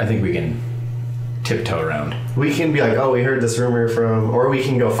 I think we can tiptoe around. We can be like, oh, we heard this rumor from, or we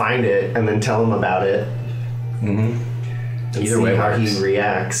can go find it and then tell him about it. Mm-hmm. And Either see way how works. he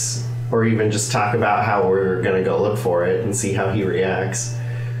reacts, or even just talk about how we're gonna go look for it and see how he reacts.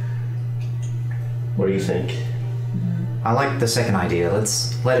 What do you think? I like the second idea.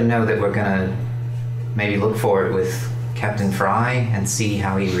 Let's let him know that we're gonna maybe look for it with Captain Fry and see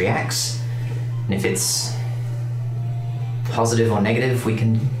how he reacts. And if it's positive or negative, we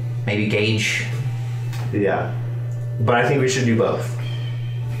can maybe gauge. Yeah, but I think we should do both.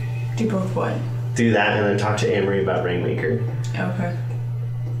 Do both what? Do that and then talk to Amory about Rainmaker. Okay.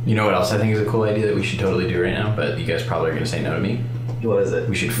 You know what else I think is a cool idea that we should totally do right now, but you guys probably are going to say no to me? What is it?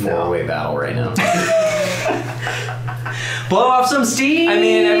 We should four-way battle right now. Blow off some steam! I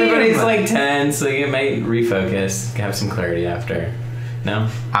mean, everybody's like tense, so you might refocus, have some clarity after. No?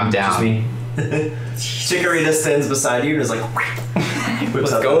 I'm down. Just me? Chikorita stands beside you and is like,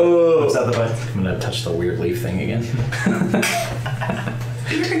 Let's go! whips out the butt. I'm going to touch the weird leaf thing again.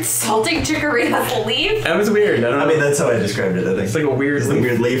 You're insulting Chikorita's leaf? That was weird. I don't know. I mean, that's how I described it, I think. it's like a weird It's the leaf.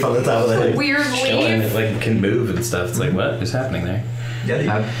 weird leaf on the top of the head. Weird Chilling. leaf. It like can move and stuff. It's like, what is happening there?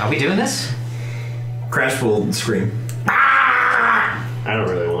 Yeah, Are we doing this? Crash will scream. I don't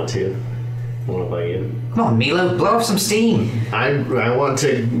really want to. I want to bug you. Come on, Milo, blow off some steam. I want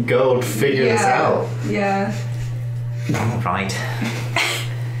to go figure this out. Yeah. All right.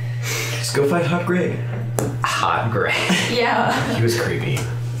 Just go fight Hot Greg. Hot Greg. Yeah. He was creepy.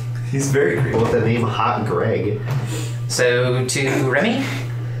 He's very creepy. With the name Hot Greg. So, to Remy?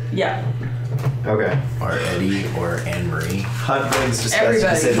 Yeah. Okay. Or Eddie or Anne-Marie. Hot Greg's just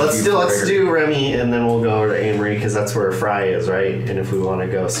Everybody. specific. Let's do Remy and then we'll go over to Amory because that's where Fry is, right? And if we want to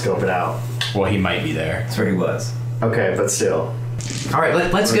go scope it out. Well, he might be there. That's where he was. Okay, but still. All right,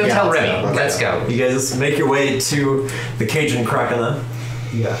 let's go Yeah, tell let's Remy. go. Let's go. You guys make your way to the Cajun Crocodile.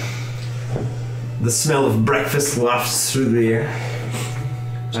 Yeah. The smell of breakfast wafts through the air.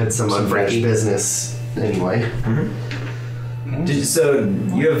 I had some unfinished brekkie. business anyway. So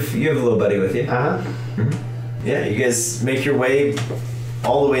you have a little buddy with you. Uh-huh. Yeah, you guys make your way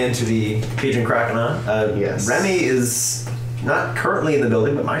all the way into the Cajun Crocodile. Yes. Remy is not currently in the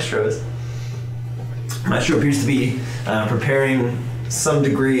building, but Maestro is. Maestro appears to be preparing some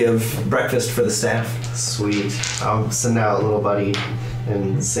degree of breakfast for the staff. Sweet. I'll send out little buddy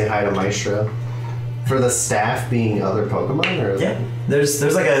and say hi to Maestro. For the staff being other Pokemon, or Yeah, there's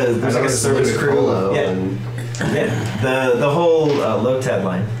like a service crew. Polo Yeah, and yeah. The whole Lotad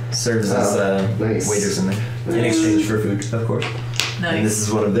line serves as nice. waiters in there in exchange for food, of course. And this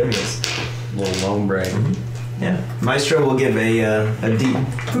is one of their meals. Little long break. Yeah, Maestro will give a deep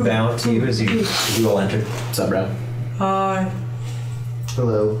bow to you as you all enter. What's up, bro? Hi.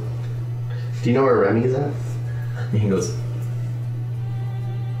 hello. Do you know where Remy's at? And he goes,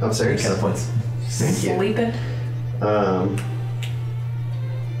 Upstairs. kind of points. Thank you. Sleeping.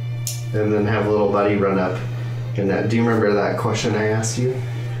 And then have little buddy run up. And that. Do you remember that question I asked you?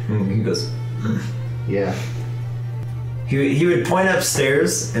 And he goes. Yeah. He would point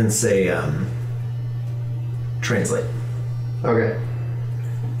upstairs and say, translate. Okay.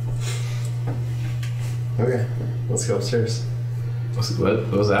 Okay. Let's go upstairs.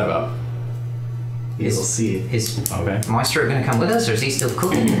 What was that about? You'll see. Is Okay. Maestro going to come with us, or is he still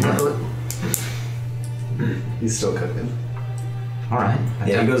cooking? He's still cooking. All right.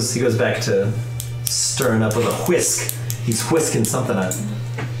 Yeah, he goes back to stirring up with a whisk. He's whisking something up.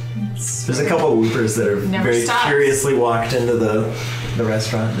 There's a couple of whoopers that have Never very stops. curiously walked into the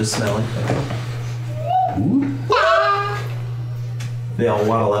restaurant, just smelling. They all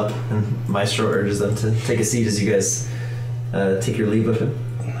waddle up, and Maestro urges them to take a seat as you guys take your leave of him.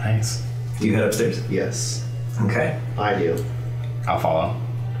 Nice. Do you head upstairs? Yes. Okay. I do. I'll follow.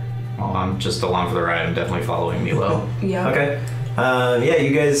 Well, I'm just along for the ride. I'm definitely following Milo. Yeah. Okay. Yeah,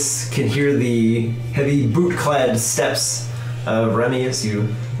 you guys can hear the heavy boot-clad steps of Remy as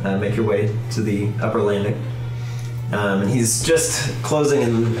you make your way to the upper landing. And he's just closing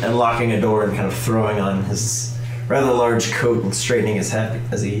and locking a door and kind of throwing on his rather large coat and straightening his hat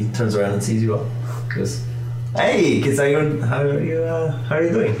as he turns around and sees you all. He goes, "Hey, kids, how are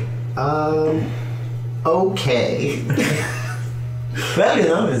you doing?" Okay. Well, you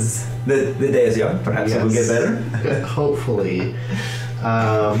know, it's the day is young. Perhaps it will get better. Hopefully.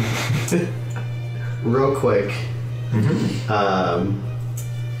 Real quick.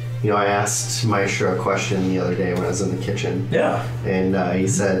 You know, I asked Maestro a question the other day when I was in the kitchen. Yeah. And he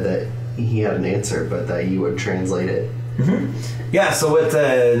said that he had an answer, but that you would translate it. Yeah. So what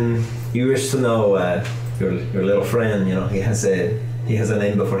you wish to know? Your little friend, you know, he has a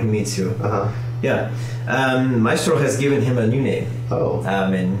name before he meets you. Yeah. Maestro has given him a new name. Oh.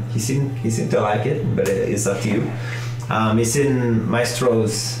 And he seemed to like it, but it's up to you. It's in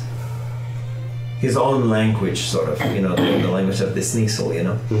Maestro's his own language, sort of, you know, the language of the Sneasel, you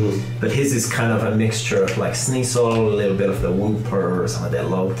know. But his is kind of a mixture of like Sneasel, a little bit of the Wooper, some of that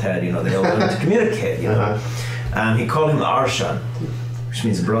Lotad, you know, they all learn to communicate, you know. He called him Arshan, which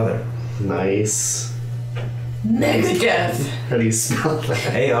means brother. Nice. Negative. How do you spell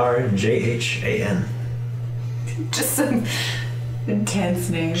that? Arjhan. Just some intense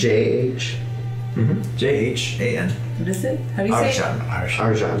name. J-H? Jhan. What is it? How do you say it?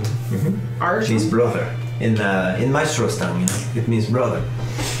 Arjan. Arjan. Means brother. In Maestro's tongue, you know, it means brother.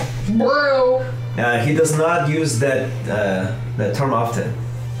 Bro. He does not use that term often.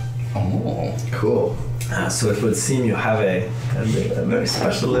 Oh. Cool. So it would seem you have a very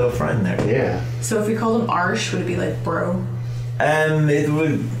special little friend there. Yeah. So if we called him Arsh, would it be like bro?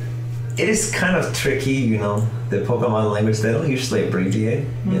 It is kind of tricky, you know. The Pokemon language, they don't usually abbreviate,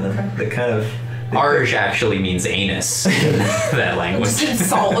 you know. They kind of... Arj actually means anus in that language. Just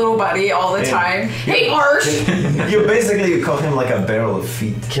insult little buddy all the time. Hey, Arsh! You basically call him like a barrel of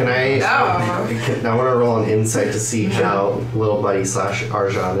feet. Can I... Oh. I want to roll an insight to see how little buddy /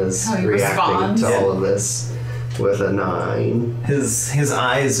 Arjan is How he reacting responds. to all of this with a 9. His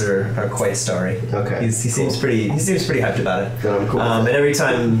eyes are quite starry. Okay, He seems pretty hyped about it. Then I'm cool. And every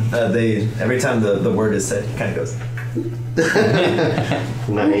time the word is said, he kind of goes.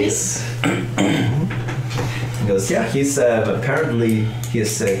 Nice. He goes, yeah. He's apparently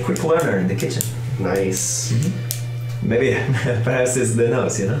he's a quick learner in the kitchen. Nice. Maybe perhaps it's the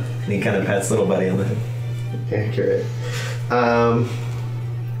nose, you know. And he kind of pats little buddy on the head. Accurate.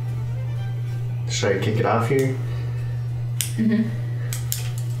 Should I kick it off here?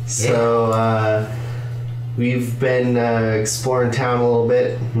 So, we've been exploring town a little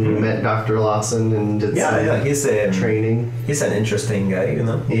bit. We met Dr. Lawson and did some He's training. He's an interesting guy, you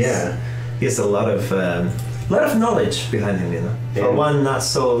know. He has a lot of knowledge behind him, you know. For And- one, not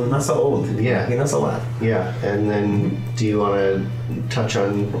so old. Yeah. He knows a lot. Yeah, and then do you want to touch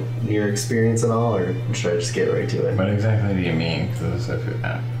on your experience at all, or should I just get right to it? What exactly do you mean? Because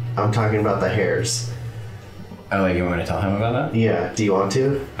I'm talking about the hairs. oh, like you want me to tell him about that? Yeah, do you want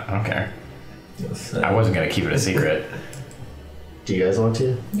to? I don't care. Yes, I wasn't gonna keep it a secret. Do you guys want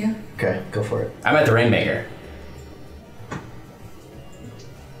to? Yeah. Okay, go for it. I met the Rainmaker.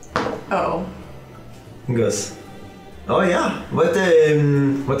 Oh. He goes, oh yeah. What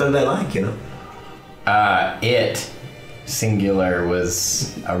are they like, you know? It, singular,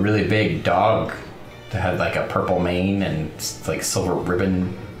 was a really big dog that had like a purple mane and like silver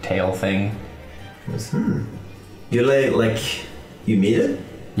ribbon tail thing. He goes, You you meet it?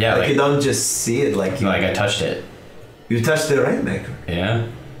 Yeah, like you don't just see it, like you I touched it. You touched the Rainmaker. Yeah.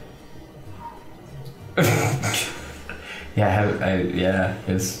 Yeah,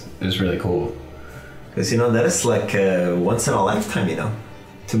 it was really cool. Because, you know, that is like once in a lifetime, you know.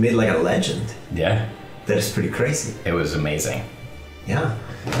 To meet like a legend. Yeah. That is pretty crazy. It was amazing. Yeah.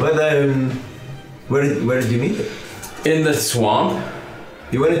 But where did you meet it? In the swamp?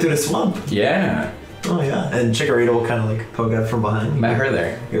 You went into the swamp. Yeah. Oh yeah. And Chikorita will kind of like poke out from behind. Met her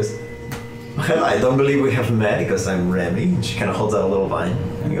there. He goes, well, I don't believe we have met because I'm Remy. And she kind of holds out a little vine.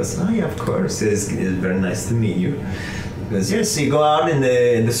 And he goes, oh yeah, of course. It's very nice to meet you. He goes, yes, you go out in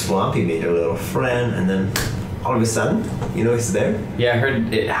the swamp, you meet your little friend, and then all of a sudden, you know he's there. Yeah, I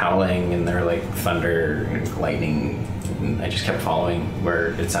heard it howling and there were like thunder and lightning. And I just kept following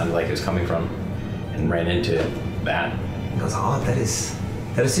where it sounded like it was coming from and ran into that. He goes, oh, that is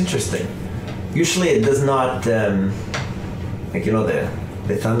interesting. Usually it does not, like, you know, the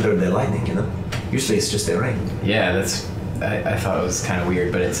thunder, the lightning, you know? Usually it's just the rain. Yeah, I thought it was kind of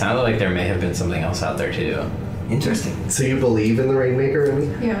weird, but it sounded like there may have been something else out there too. Interesting. So you believe in the Rainmaker,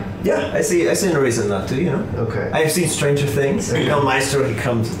 Remy? Yeah. Yeah, I see no reason not to, you know? Okay. I've seen stranger things. You know, Maestro, he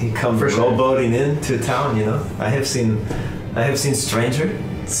comes For sure. rowboating into town, you know? I have seen Stranger.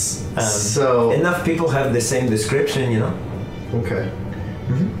 So enough people have the same description, you know. Okay.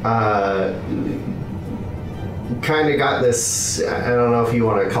 Kind of got this. I don't know if you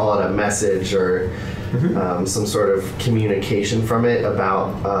want to call it a message or some sort of communication from it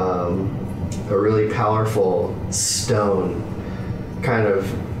about a really powerful stone, kind of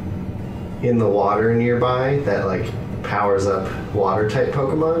in the water nearby that like powers up water type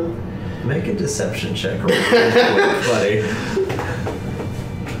Pokemon. Make a deception check, buddy.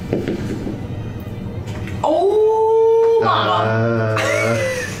 Oh, mama.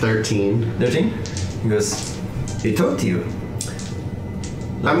 13. 13? He goes, he talked to you.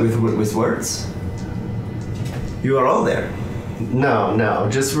 Like with words? You are all there. No.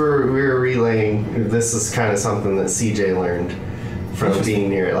 Just we were relaying. This is kind of something that CJ learned from being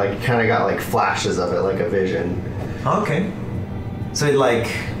near it. Like, kind of got like flashes of it, like a vision. Okay. So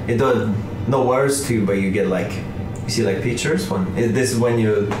it does no words to you, but you get like, you see like pictures. This is when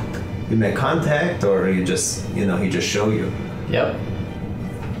you make contact, or you just, he just show you. Yep.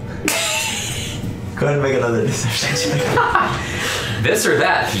 Go ahead and make another deception check. This or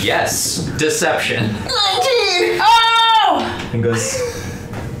that? Yes. Deception. 19! Oh! He goes,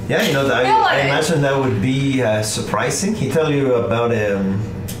 yeah, I imagine that would be surprising. He tell you about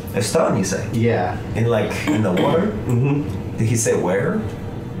a stone, you say? Yeah. In the water? Mm-hmm. Did he say where?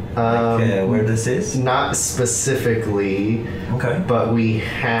 Where this is? Not specifically. Okay. But we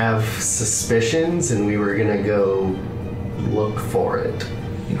have suspicions, and we were gonna go look for it.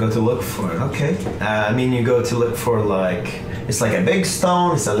 You go to look for it, okay. You go to look for it's like a big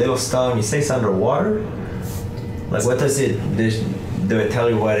stone, it's a little stone, you say it's underwater? Like, what does it, do it tell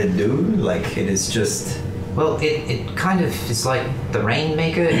you what it do? Like, it is just... Well, it kind of is like the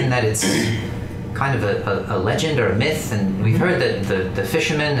Rainmaker in that it's kind of a legend or a myth, and we've heard that the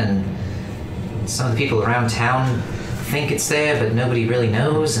fishermen and some of the people around town think it's there, but nobody really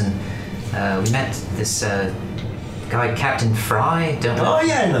knows, and we met this guy, Captain Fry, don't know. Oh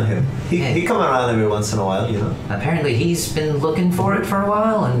yeah, I know him. He come around every once in a while, Apparently he's been looking for it for a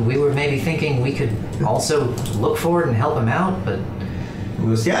while, and we were maybe thinking we could also look for it and help him out, but... It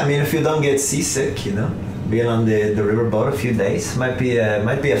was, if you don't get seasick, being on the riverboat a few days might be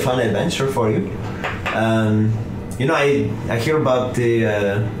a fun adventure for you. I hear about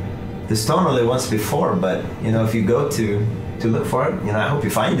the stone only once before, but if you go to look for it, I hope you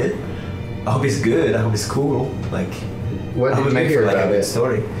find it. I hope it's good. I hope it's cool. What did you hear about a good it?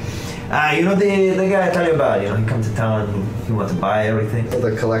 story. The guy I tell you about. He come to town. He want to buy everything.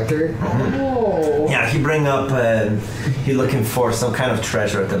 The collector? Oh. Yeah, he bring up. He looking for some kind of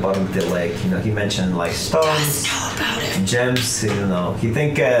treasure at the bottom of the lake. He mentioned stones, gems. He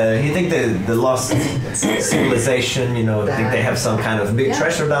think the lost civilization. Think they have some kind of big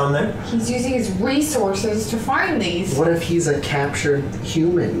treasure down there. He's using his resources to find these. What if he's a captured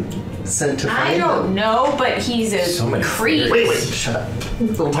human sent to find I don't them? know, but he's a creep. Wait, shut up.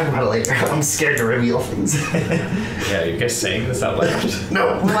 We'll talk about it later. I'm scared to reveal things. Yeah, you guys saying this out loud?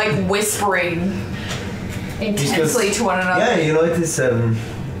 No. We're whispering intensely to one another. Yeah, it is.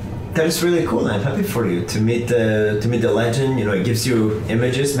 That is really cool. I'm happy for you to meet the legend. It gives you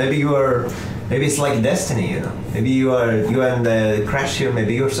images. Maybe it's like destiny. Maybe you and the crash here.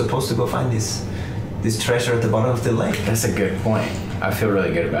 Maybe you're supposed to go find this treasure at the bottom of the lake. That's a good point. I feel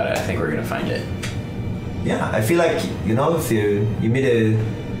really good about it. I think we're gonna find it. Yeah, I feel like if you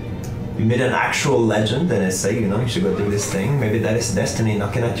meet an actual legend and I say you should go do this thing. Maybe that is destiny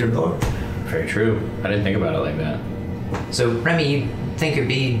knocking at your door. Very true. I didn't think about it like that. So, Remy, you think it'd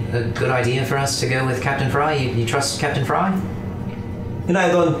be a good idea for us to go with Captain Fry? You trust Captain Fry?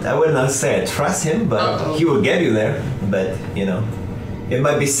 I would not say I trust him, but he will get you there. But it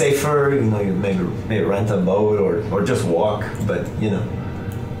might be safer. You maybe rent a boat or just walk. But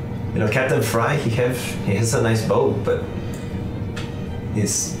Captain Fry, he has a nice boat, but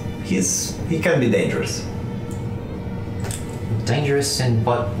he can be dangerous. Dangerous in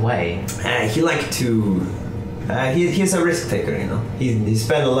what way? He like to. He's a risk taker, He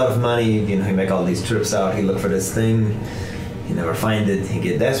spend a lot of money, he make all these trips out, he look for this thing, he never find it, he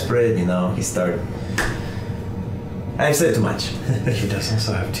get desperate, he start... I've said too much. He does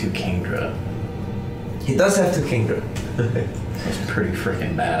also have 2 Kingdra. He does have 2 Kingdra. That's pretty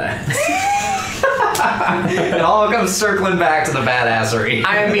freaking badass. It all comes circling back to the badassery.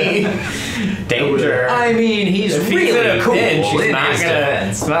 I mean, danger. I mean, he's If really he's in a cool. pinch, he's in not his gonna.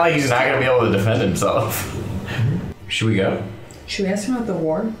 defense. It's not like he's not gonna be able to defend himself. Should we go? Should we ask him about the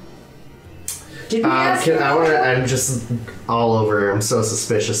war? Did we ask him? I'm just all over. I'm so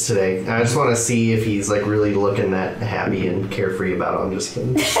suspicious today. I just want to see if he's really looking that happy and carefree about it. I'm just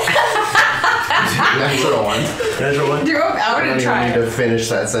kidding. Natural one. Natural one. I'm I gonna don't try even need it. to finish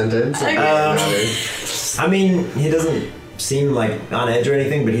that sentence. I mean, he doesn't seem like on edge or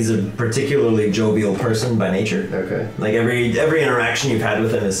anything, but he's a particularly jovial person by nature. Okay. Like every interaction you've had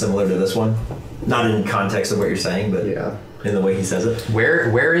with him is similar to this one. Not in context of what you're saying, but Yeah. in the way he says it.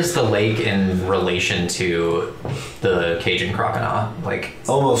 Where is the lake in relation to the Cajun crocodile? Like,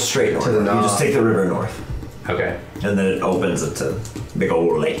 Almost straight north. To the You north. just take the river north, okay. and then it opens into big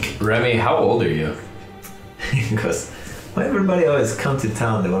old lake. Remy, how old are you? Because why everybody always come to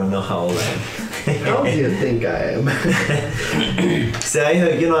town? They want to know how old I am. How old do you think I am? See, I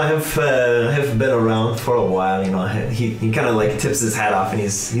have been around for a while. He kind of like tips his hat off, and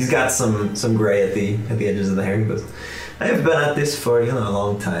he's got some gray at the edges of the hair. He goes, I have been at this for a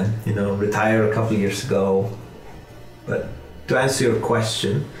long time. Retired a couple of years ago. But to answer your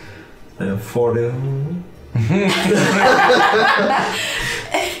question, I'm 40.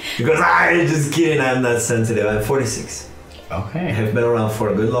 Because I'm just kidding. I'm not sensitive. I'm 46. I Okay. have been around for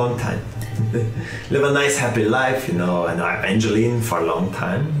a good long time. Live a nice, happy life, I know I've Angeline for a long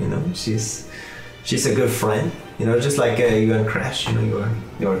time, she's a good friend, just like you and Crash,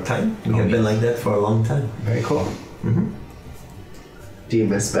 your time. We have been like that for a long time. Very cool. Do you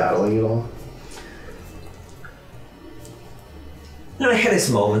miss battling at all? I had its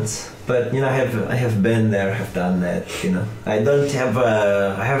moments, but I have been there, have done that, I don't have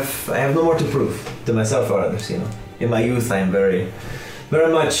I have no more to prove to myself or others, In my youth, I am very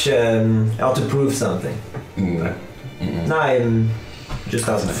much out to prove something. Now I'm just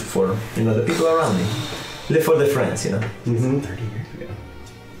out for the people around me. Live for the friends, 30 years ago.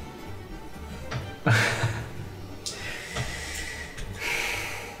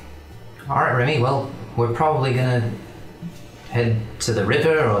 All right, Remy. Well, we're probably gonna head to the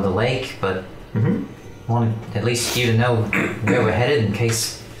river or the lake, but want at least you to know where we're headed in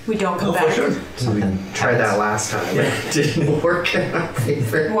case We don't come Oh, back. for sure. something Tried that happens. last time. It didn't work in our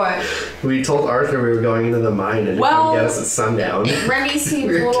favor. What? We told Arthur we were going into the mine and Well- it would get us at sundown. Remy seems a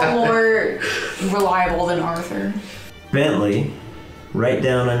We're little tired. more reliable than Arthur. Bentley, write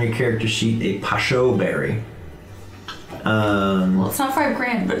down on your character sheet a pasho berry. Well, it's not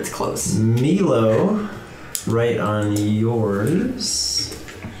 $5,000, but it's close. Milo, write on yours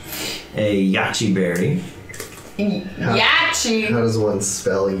a yachi berry. How Yachi! does one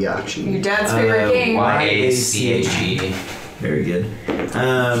spell Yachi? Your dad's favorite game. YACHE. Very good.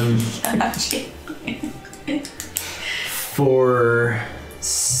 Yachi. For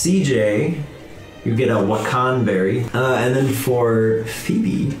CJ, you get a wakan berry, and then for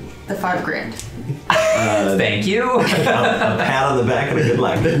Phoebe, The $5,000. Thank you. a pat on the back and a good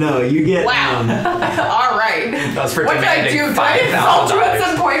luck. No, you get Wow. All right. That's for What did I do? demanding Did I insult you at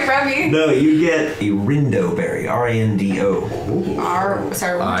some $5,000. point, Remy? no, you get a rindo berry, Rindo,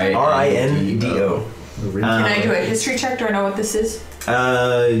 Sorry, one more time. Rindo. Can I do a history check? Do I know what this is?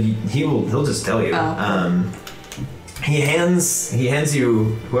 He'll just tell you. Oh. He hands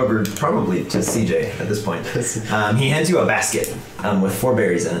you whoever, probably to CJ at this point. He hands you a basket with 4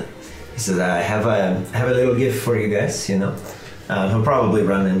 berries in it. He says, "I have a little gift for you guys. He'll probably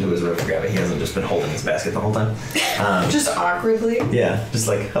run into his river grab it. He hasn't just been holding his basket the whole time. Just awkwardly. Yeah, just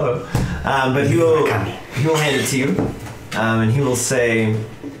like hello. But he will hand it to you, and he will say,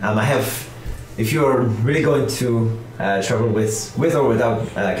 "I have. If you are really going to travel with or without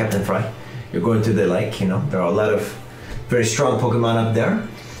Captain Fry, you're going to the lake. There are a lot of very strong Pokemon up there.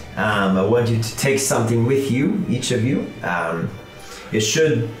 I want you to take something with you, each of you. It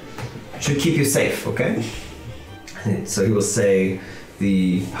should keep you safe, okay?" So he will say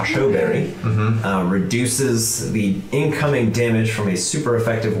the Pasho Berry reduces the incoming damage from a super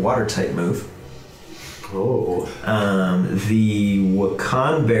effective water type move. Oh. The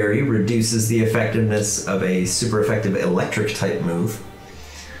Wakan Berry reduces the effectiveness of a super effective electric type move.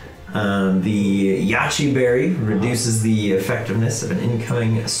 The Yachi Berry reduces the effectiveness of an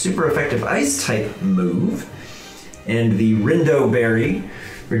incoming super effective ice type move. And the Rindo Berry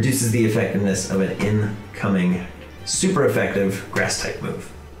reduces the effectiveness of an incoming super effective grass type move.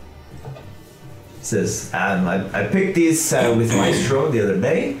 It says, I picked these with Maestro the other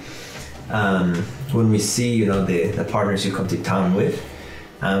day. When we see, the partners you come to town with,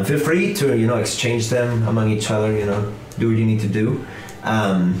 feel free to, exchange them among each other, do what you need to do.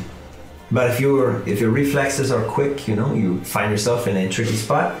 But if your reflexes are quick, you find yourself in a tricky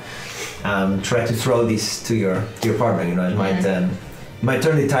spot, try to throw these to your partner, it might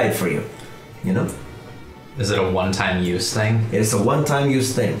turn the tide for you, Is it a one-time use thing? It's a one-time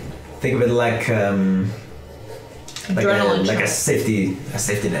use thing. Think of it like Adrenaline a shot.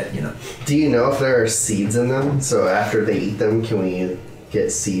 safety net, Do you know if there are seeds in them? So after they eat them, can we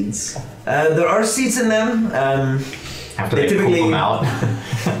get seeds? There are seeds in them. After they poop them out.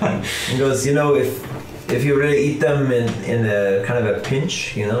 He goes, if you really eat them in a kind of a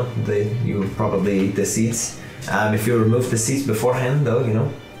pinch, you would probably eat the seeds. If you remove the seeds beforehand, though,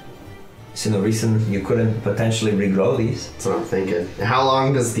 there's no reason you couldn't potentially regrow these. That's what I'm thinking. How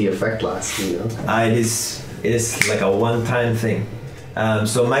long does the effect last? It is like a one-time thing.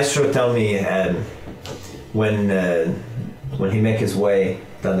 So Maestro tell me when he make his way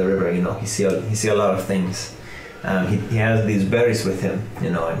down the river, he see a lot of things. He has these berries with him,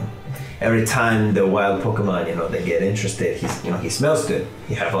 and every time the wild Pokemon, they get interested, he smells good.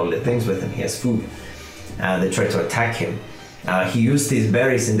 He have all the things with him. He has food. They try to attack him. He used these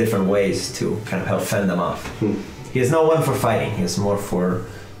berries in different ways to kind of help fend them off. He is not one for fighting. He is more for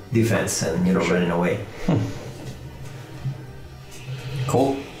defense and running away.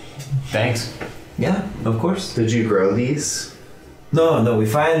 Cool. Thanks. Yeah, of course. Did you grow these? No, we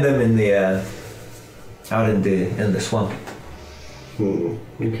find them in the out in the swamp.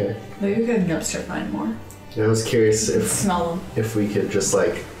 Okay. Maybe we could go start finding more. I was curious Smell them. if we could just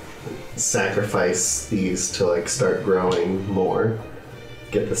sacrifice these to start growing more,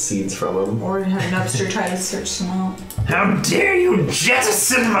 get the seeds from them. Or have Nubster try to search them out. How dare you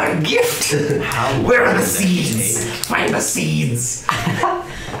jettison my gift? Where are the seeds? Find the seeds.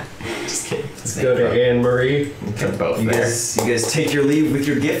 Just kidding. Let's go to Anne Marie. They're both You there. guys take your leave with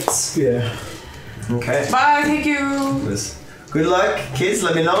your gifts. Yeah. Okay. Bye, thank you. Good luck, kids.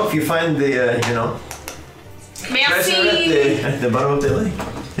 Let me know if you find the treasure Merci. at the bottom of the lake.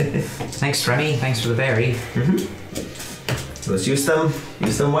 Thanks, Remy. Thanks for the berry. Let's use them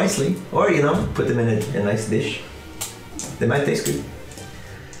wisely, or put them in a nice dish. They might taste good.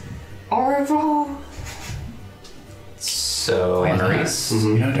 Au revoir. So, Wait, Maurice.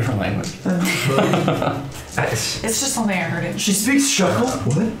 You know a different language. It's just something I heard in. She speaks Shuckle.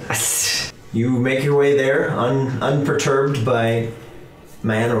 What? You make your way there, unperturbed by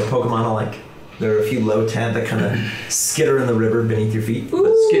man or Pokemon alike. There are a few low tab that kind of skitter in the river beneath your feet.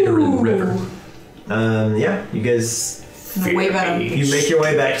 Skitter in the river. Yeah, you guys. Wave at him. You make your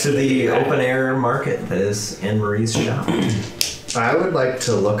way back to the open air market that is Anne Marie's shop. I would like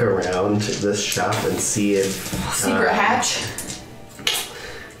to look around this shop and see if Secret hatch.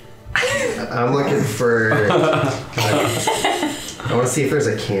 I'm looking for. I want to see if there's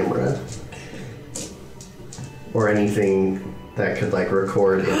a camera or anything that could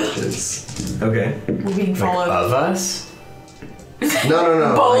record images. Okay. We're being followed. Of us? No. If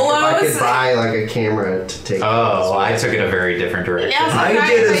I Bolos? could buy a camera to take. Oh, I took it a very different direction. Yeah, I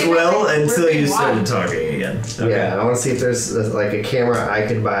did as well We're until being you started wild. talking again. Okay. Yeah, I want to see if there's a camera I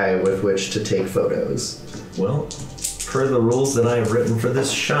could buy with which to take photos. Well, per the rules that I have written for this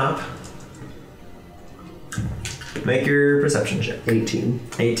shop, make your perception check. 18.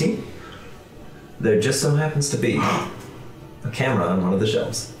 18. There just so happens to be a camera on one of the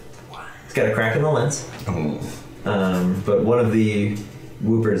shelves. It's got a crack in the lens. But one of the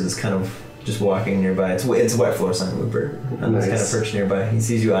whoopers is kind of just walking nearby. It's a wet floor sign whooper. And it's kind of perched nearby. He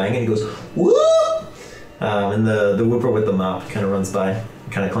sees you eyeing and he goes, whoop! And the whooper with the mop kind of runs by,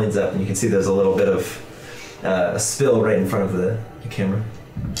 kind of cleans up, and you can see there's a little bit of a spill right in front of the camera.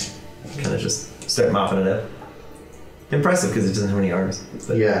 Kind of just start mopping it up. Impressive because it doesn't have any arms.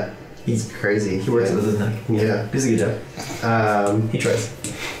 But Yeah, he's crazy. He works with his neck. Yeah. Does a good job. He tries.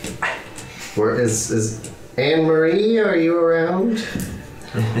 Where is Anne Marie? Are you around?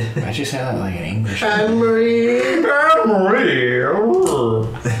 Why'd you say that like in English? Anne Marie.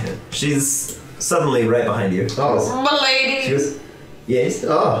 She's suddenly right behind you. Oh. My She lady. goes, yes?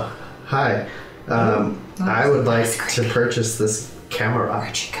 Oh. Hi. I would like to purchase this camera.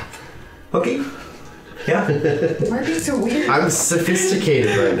 Where'd she come from? Okay. Yeah. Why are you so weird? I'm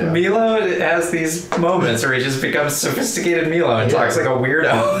sophisticated right now. Milo has these moments where he just becomes sophisticated Milo and talks like a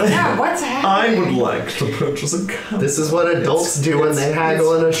weirdo. Yeah, what's happening? like to purchase a camera. This is what adults do when they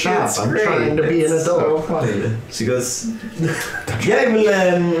haggle in a shop. I'm trying to be an adult. funny. She goes, yeah,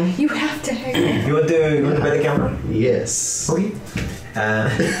 well, You have to hang. you want to buy the camera? Yes. Okay.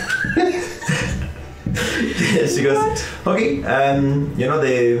 She goes, okay,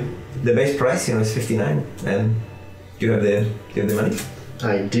 the base price, is 59. And do you have the money?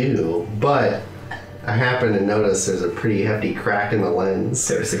 I do, but I happen to notice there's a pretty hefty crack in the lens.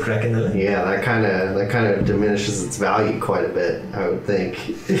 There's a crack in the lens. Yeah, that kind of diminishes its value quite a bit, I would think.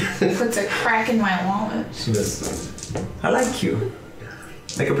 Puts a crack in my wallet. She goes, I like you.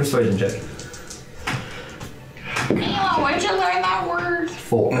 Make a persuasion check. Milo, where'd you learn that word?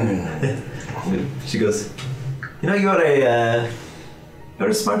 4. She goes, you're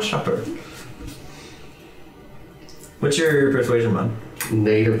a smart shopper. What's your persuasion, man?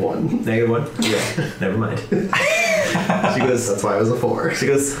 -1. -1? Yeah, never mind. She goes, That's why it was a 4. She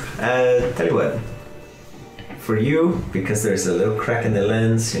goes, tell you what. For you, because there's a little crack in the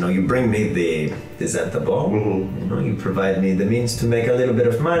lens, you bring me the Zenta ball. Mm-hmm. You provide me the means to make a little bit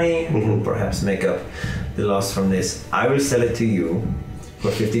of money, perhaps make up the loss from this. I will sell it to you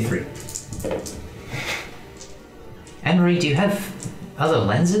for 53. Anne-Marie, do you have other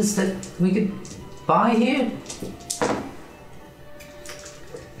lenses that we could buy here?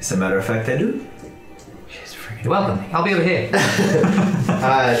 As a matter of fact, I do. You're welcome. I'll be over here.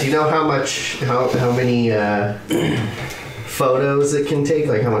 Do you know how many photos it can take?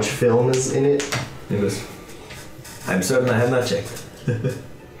 Like how much film is in it? He goes, I'm certain I have not checked.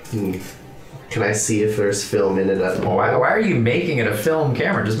 Can I see if there's film in it at all? Why are you making it a film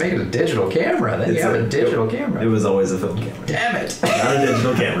camera? Just make it a digital camera. Then you have a digital camera. It was always a film camera. Damn it. Not a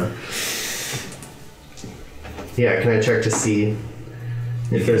digital camera. Yeah, can I check to see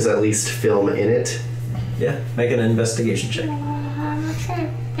if there's at least film in it? Yeah, make an investigation check.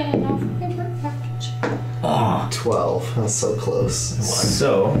 12. That's so close.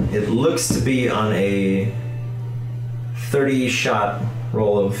 So, it looks to be on a 30-shot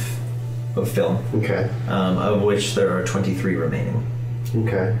roll of film, Okay. of which there are 23 remaining.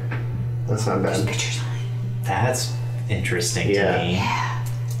 Okay. That's not bad. That's interesting Yeah. to me.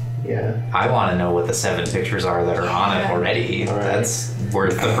 Yeah. I want to know what the 7 pictures are that are on it already. All right. That's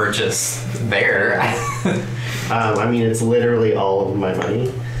worth the purchase there. I mean, it's literally all of my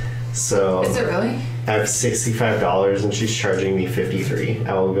money. So Is it really? I have $65 and she's charging me $53.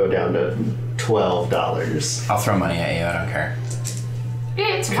 I will go down to $12. I'll throw money at you. I don't care.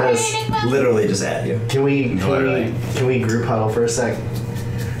 It's Because Literally just add you. Can we Literally. group huddle for a sec?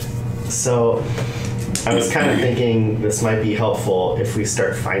 So I was kind of thinking this might be helpful if we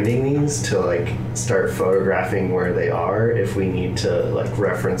start finding these to like start photographing where they are if we need to like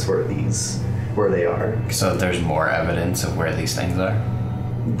reference where they are. So there's more evidence of where these things are?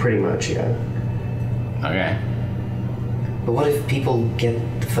 Pretty much, yeah. Okay. But what if people get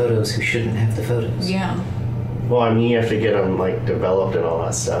the photos who shouldn't have the photos? Yeah. Well, I mean, you have to get them like developed and all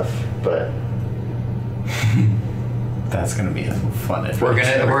that stuff, but That's gonna be a fun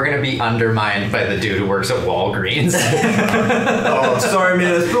adventure. We're gonna be undermined by the dude who works at Walgreens. Oh, sorry, man.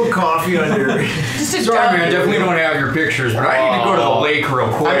 There's no coffee on your. Sorry, man. Definitely don't have your pictures, but I need to go to the lake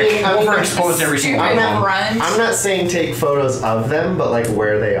real quick. I mean, Overexposed every single I'm day. not saying take photos of them, but like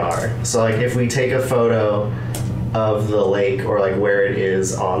where they are. So like if we take a photo of the lake or like where it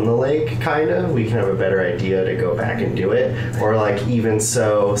is on the lake, kind of, we can have a better idea to go back and do it. Or like even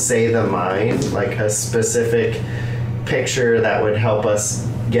so, say the mine, like a specific picture that would help us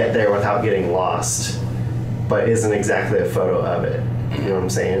get there without getting lost, but isn't exactly a photo of it. You know what I'm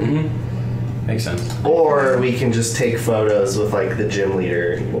saying? Mm-hmm. Makes sense. Or we can just take photos with like the gym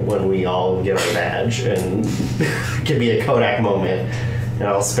leader when we all get our badge, and it could be a Kodak moment. And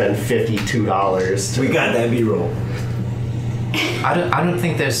I'll spend $52. We got that B-roll. I don't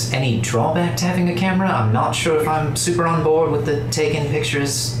think there's any drawback to having a camera. I'm not sure if I'm super on board with the taking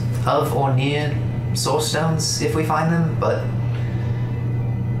pictures of or near source stones if we find them, but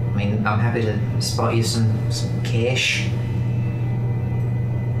I mean, I'm happy to spot you some cash.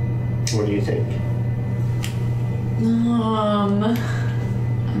 What do you think?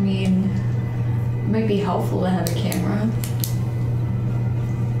 I mean, it might be helpful to have a camera.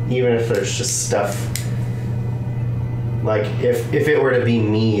 Even if there's just stuff, like if it were to be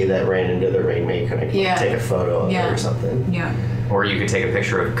me that ran into the Rainmaker, I could take a photo of it or something. Yeah. Or you could take a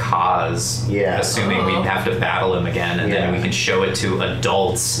picture of Kaz, assuming we'd have to battle him again, and then we can show it to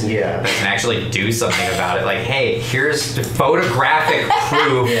adults that can actually do something about it. Like, hey, here's photographic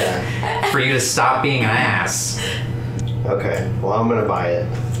proof for you to stop being an ass. Okay, well, I'm gonna buy it.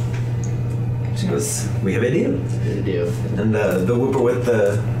 She goes, we have a deal. Good deal. And the whooper with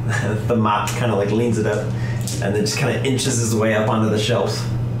the mop kind of like leans it up and then just kind of inches his way up onto the shelf.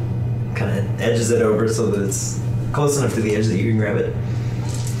 Kind of edges it over so that it's close enough to the edge that you can grab it.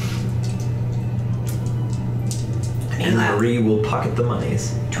 And Marie will pocket the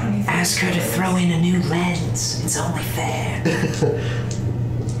monies. Ask her to throw in a new lens. It's only fair.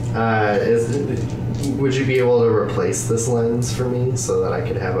 Would you be able to replace this lens for me so that I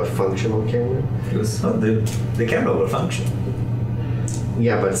could have a functional camera? He goes, oh, the camera will function.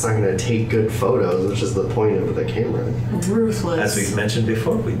 Yeah, but it's not going to take good photos, which is the point of the camera. Ruthless. As we've mentioned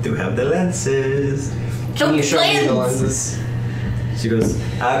before, we do have the lenses. Can you show me the lenses? She goes,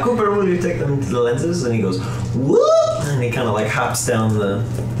 Cooper, will you take them to the lenses? And he goes, whoop! And he kind of like hops down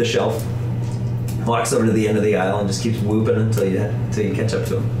the shelf, walks over to the end of the aisle, and just keeps whooping until you catch up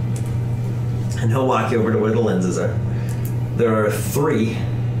to him. And he'll walk you over to where the lenses are. there are 3,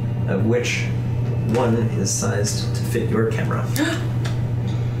 of which 1 is sized to fit your camera.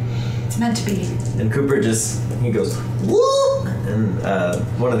 It's meant to be. And Cooper he goes, whoop! And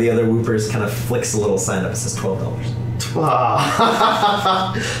one of the other whoopers kind of flicks a little sign up that says $12. Wow.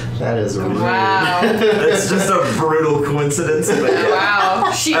 That is rude. Wow. It's just a brutal coincidence. But yeah.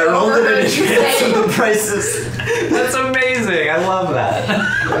 Wow. She I rolled it in overheard you advance say- of the prices. That's amazing. I love that.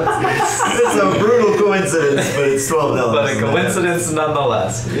 It's a brutal coincidence, but it's $12. But a coincidence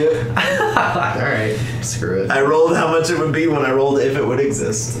nonetheless. Yep. Alright, screw it. I rolled how much it would be when I rolled if it would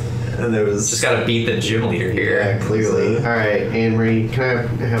exist. And there was Just gotta beat the gym leader here. Yeah, clearly. Alright, Anne-Marie, can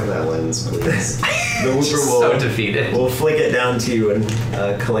I have that lens, please? the whooper So defeated. will flick it down to you and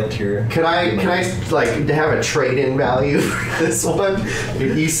collect your. Can I like have a trade-in value for this one?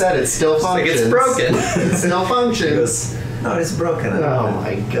 You said it still Like functions. it's broken. It still He functions. goes, no, it's broken. I don't Oh want my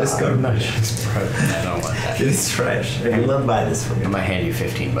it. It's God. garbage. I don't want that. It is trash. I will not buy this from I'm you. gonna hand you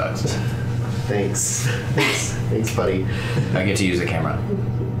 $15. Thanks. Thanks, buddy. I get to use the camera.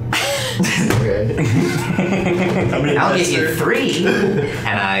 Okay. I'll give you 3,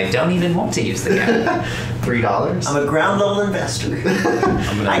 and I don't even want to use the camera. $3? I'm a ground level investor.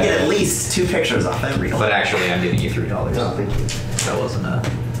 I get at least 2 pictures off every one. But actually, I'm giving you $3. Oh, thank you. That wasn't a.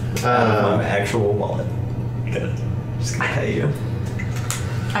 My actual wallet. Good. Just gonna pay you.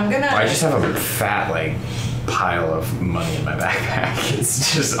 I'm gonna. I just have a fat pile of money in my backpack.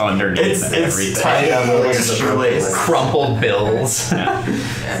 It's just underneath everything. It's tied up with extra lace. Crumpled bills.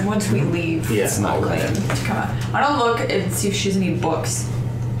 And once we leave, Yeah. it's not clean to come out. I don't look and see if she has any books.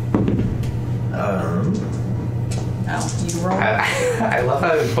 Um, No, you roll. I love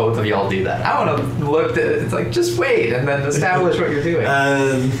how both of y'all do that. I want to look at it. It's like, just wait and then establish what you're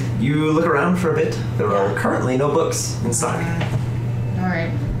doing. You look around for a bit. There are currently no books in stock. All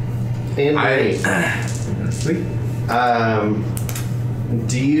right. Anne-Marie, Sweet.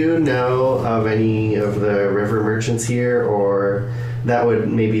 do you know of any of the river merchants here, or that would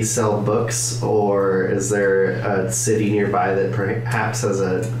maybe sell books, or is there a city nearby that perhaps has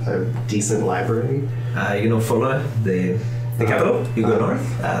a decent library? You know Fola, the capital. You go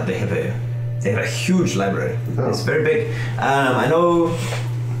north. They have a huge library. Oh. It's very big. I know.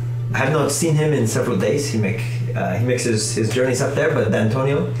 I have not seen him in several days. He makes his journeys up there, but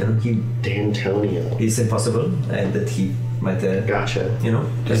D'Antonio, D'Antonio. he's impossible, and that he might. Gotcha.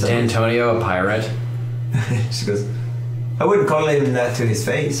 Is D'Antonio a pirate? She goes. I wouldn't call him that to his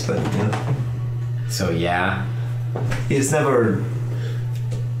face, but So yeah. he's never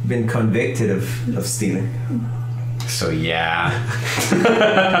been convicted of stealing. So yeah.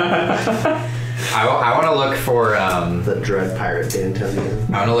 I want to look for. The dread pirate D'Antonio.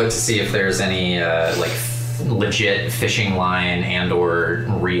 I want to look to see if there's any legit fishing line and/or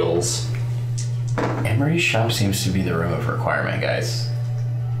reels. Emery's shop seems to be the room of requirement, guys.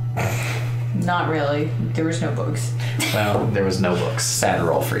 Not really. There was no books. Well, There was no books. sad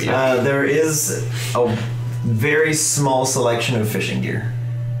roll for you. There is a very small selection of fishing gear.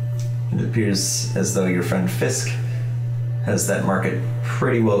 It appears as though your friend Fisk has that market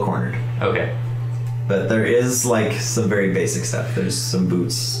pretty well cornered. Okay. But there is some very basic stuff. There's some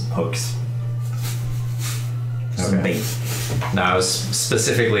boots, hooks, some bait. No, I was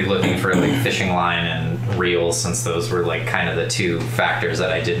specifically looking for fishing line and reels, since those were kind of the 2 factors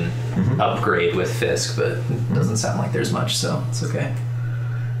that I didn't upgrade with Fisk, but it doesn't sound like there's much, so it's okay.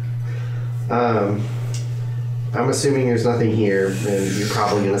 I'm assuming there's nothing here, and you're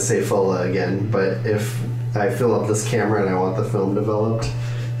probably going to say Fola again, but if I fill up this camera and I want the film developed,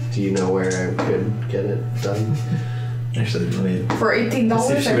 do you know where I could get it done? Actually, let me. For $18,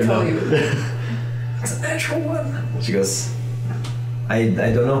 see if she I would tell know. you. It's a natural one. She goes, I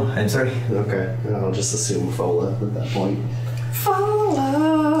don't know. I'm sorry. Okay, I'll just assume Fola at that point.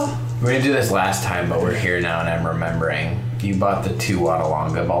 We're gonna do this last time, but we're here now, and I'm remembering. You bought the 2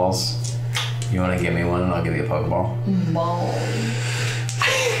 Wadalonga balls. You want to give me one, and I'll give you a Pokeball.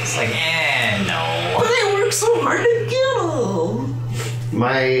 It's like, no. But I worked so hard to get them.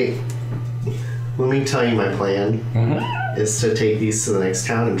 Let me tell you my plan. Is to take these to the next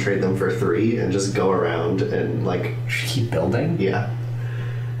town and trade them for 3 and just go around and Keep building? yeah.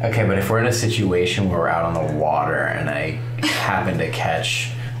 Okay, but if we're in a situation where we're out on the water and I happen to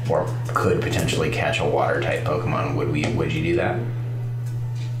catch or could potentially catch a water type Pokemon, would you do that?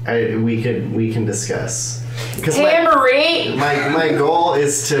 We can discuss. Because Anne-Marie! my goal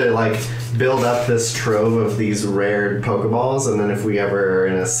is to build up this trove of these rare Pokeballs, and then if we ever are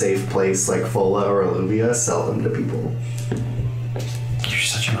in a safe place like Fola or Alluvia, sell them to people. You're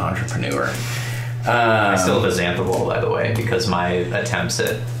such an entrepreneur. I still have a Xanthaball, by the way, because my attempts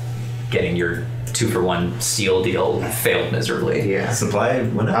at getting your 2-for-1 steel deal failed miserably. Yeah. Supply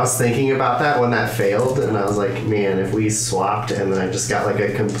went I up. was thinking about that when that failed, and I was like, man, if we swapped and then I just got like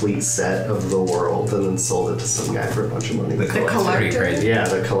a complete set of the world and then sold it to some guy for a bunch of money. The Pretty collector. crazy. Yeah,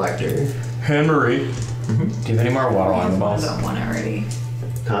 the collector. Henry. Do you have any more water on the I've balls? got one already.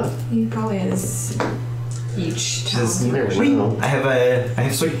 Huh? He probably has each town. Just, you never Wait, know. I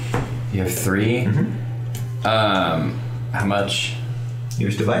have 3. You have 3? How much? You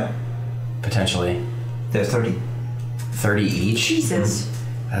wish to buy? Potentially. There's 30. 30 each? Jesus.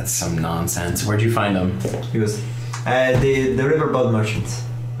 That's some nonsense. Where'd you find them? He goes, the riverboat merchants.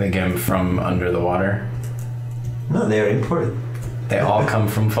 They get them from under the water? No, they are imported. They all come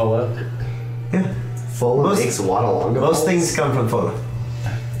from Fola? Yeah. Full Most- makes Watalonga Most balls? things come from Fola.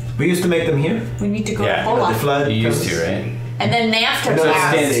 We used to make them here. We need to go Yeah, to But the Pola. flood You used comes- to, right? And then NAFTA No,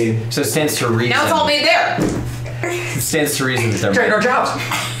 passed. it's- So it stands to reason. Now it's all made there. It stands to reason that there Trader jobs.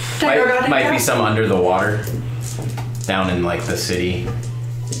 might be some under the water. Down in like the city.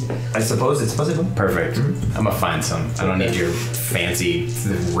 I suppose it's possible. Perfect. I'm gonna find some. I don't need your fancy,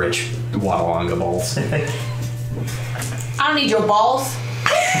 rich Watalonga balls. I don't need your balls.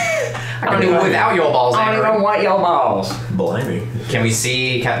 I can do it without your balls, Henry. want your balls. Blimey. Can we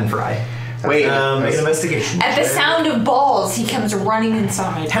see Captain Fry? Wait. Make an investigation. At the sound of balls, he comes running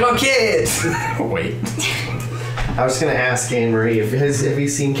inside. Hello, kids. Wait. I was gonna ask Anne Marie have you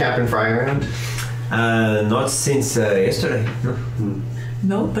seen Captain Fry around? Not since yesterday. No.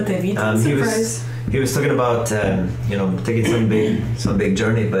 No, but they've eaten He was talking about taking some big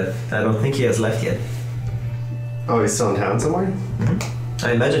journey, but I don't think he has left yet. Oh, he's still in town somewhere?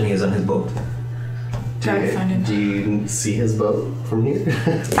 I imagine he is on his boat. Try to find him. Do you see his boat from here?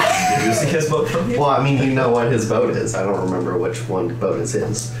 Did you see his boat from here? Well, I mean, you know what his boat is. I don't remember which one boat is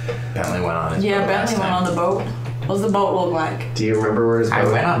his. Bentley went on it. Yeah, last Bentley went time. on the boat. What does the boat look like? Do you remember where his boat?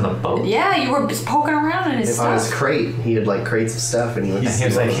 I went on the boat. Yeah, you were just poking around in his It's on his stuff. crate. He had like crates of stuff, and he went. And he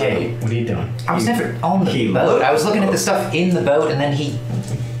was like, "Hey, what are you doing?" I was never on the He boat. looked- I was looking at the stuff in the boat, and then he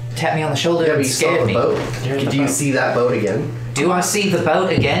tapped me on the shoulder Yeah, but and you saw scared the me. boat. You're in the Do you boat. see that boat again? Do I see the boat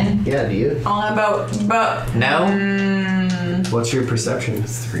again? Yeah, do you? On a boat. No. What's your perception?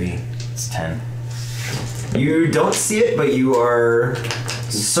 3. It's 10. You don't see it, but you are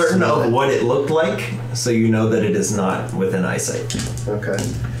certain smell of it. what it looked like, so you know that it is not within eyesight. Okay.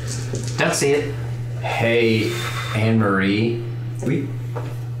 Don't see it. Hey, Anne Marie, We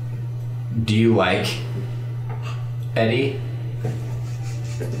do you like Eddie?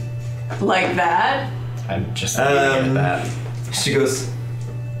 Like that? I'm just leaving it at that. She goes,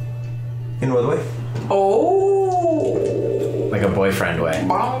 in what way? Oh. Like a boyfriend way. Of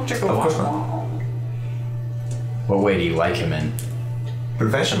course not. What way do you like him in?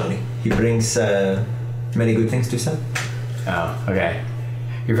 Professionally. He brings many good things to sell. Oh, okay.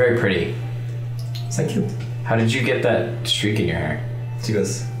 You're very pretty. Thank you. How did you get that streak in your hair? She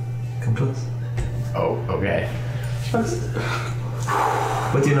goes, come close. Oh, okay.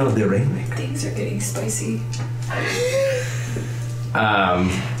 What do you know of the Rainmaker? Things are getting spicy.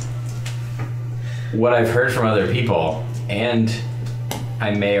 What I've heard from other people, and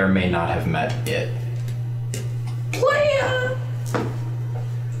I may or may not have met it. Playa.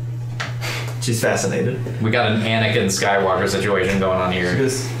 She's fascinated. We got an Anakin Skywalker situation going on She here.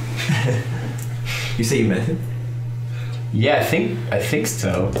 goes, you say you met him? Yeah, I think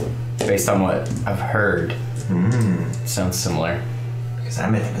so. Based on what I've heard. Sounds similar. Because I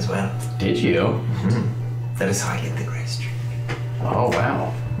met him as well. Did you? That is how I get the gray streak. Oh,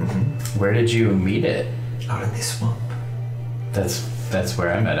 wow. Where did you meet it? Out in this swamp. That's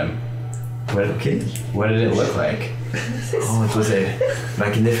where I met him. Okay. What did it look like? Oh, it was a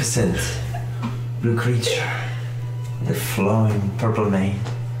magnificent blue creature. The flowing purple mane.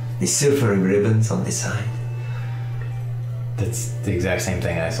 The silvery ribbons on the side. That's the exact same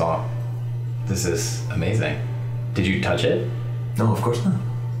thing I saw. This is amazing. Did you touch it? No, of course not.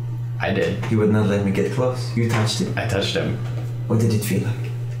 I did. You would not let me get close. You touched it. I touched him. What did it feel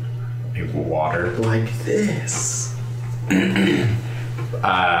like? Like water. Like this.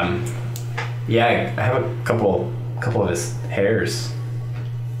 Yeah, I have a couple of his hairs.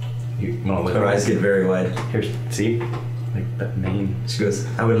 You want to look Her at eyes it? get very wide. Here's, see? Like that mane. She goes,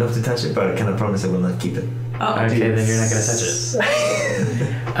 I would love to touch it, but I cannot promise I will not keep it. Oh, Okay, then you're not gonna touch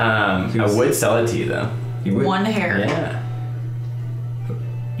it. I would sell it to you though. You would? one hair. Yeah.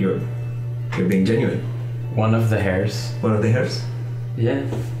 You're being genuine. One of the hairs. One of the hairs? Yeah.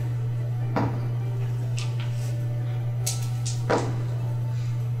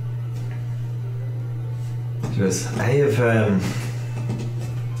 She goes, I have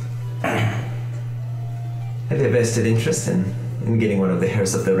a vested interest in getting one of the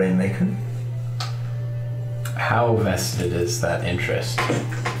hairs of the Rainmaker. How vested is that interest?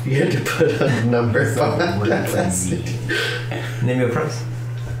 You had to put a number on that. Name your price.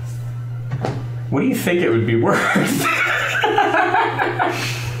 What do you think it would be worth?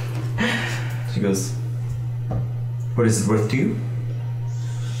 She goes, what is it worth to you?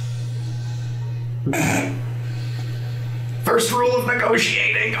 First rule of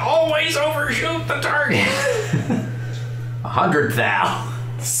negotiating: always overshoot the target. 100,000.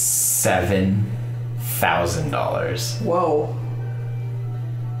 $7,000. Whoa.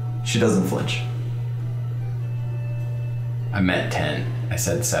 She doesn't flinch. I meant 10. I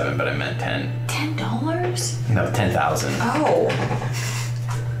said 7, but I meant 10. $10? No, 10,000. Oh.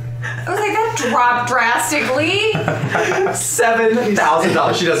 I was like, that dropped drastically.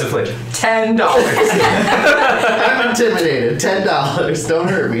 $7,000. She doesn't flinch. $10. I'm intimidated. $10. Don't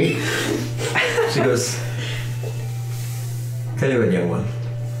hurt me. She goes, tell you what, young one.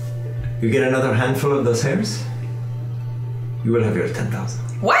 You get another handful of those hairs, you will have your 10,000.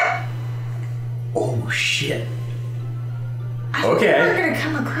 What? Oh, shit. I Okay. We're gonna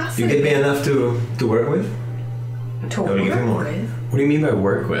come across You it. give me enough to work with, To I will give you work more. with. What do you mean by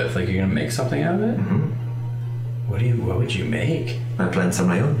work with? Like, you're gonna make something out of it? Mhm. What would you make? My plans are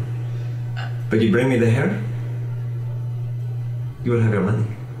my own. But you bring me the hair, you will have your money.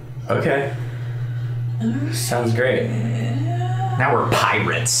 Okay. Sounds great. Now we're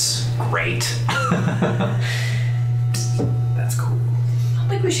pirates. Great. That's cool. I don't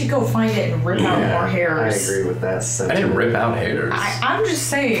think we should go find it and rip out more I hairs. agree with that I sentiment. didn't rip out hairs. I'm just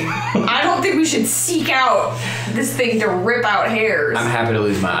saying. I don't think we should seek out this thing to rip out hairs. I'm happy to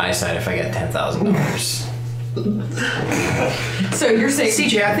lose my eyesight if I get $10,000. So you're saying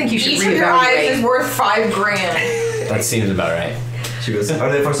CJ, I think you should each of your eyes reevaluate. is worth $5,000. That seems about right. She goes, are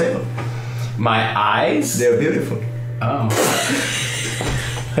they for sale? My eyes? They're beautiful. Oh.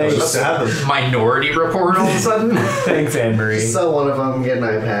 I would love Thanks. to have them. Minority report all of a sudden. Thanks, Anne-Marie. Sell one of them, get an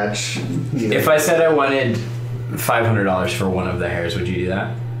eye patch. You know. If I said I wanted $500 for one of the hairs, would you do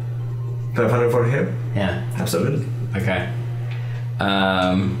that? 500 for hair? Yeah. Absolutely. Okay.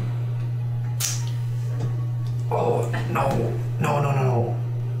 Oh, no. No.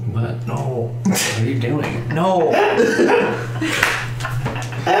 What? No. What are you doing? No.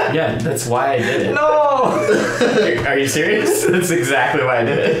 Yeah, that's why I did it. No. Are you serious? That's exactly why I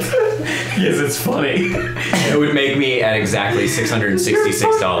did it. Because it's funny. It would make me at exactly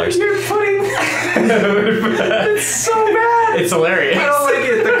 $666. You're putting. It's so bad. It's hilarious. I don't like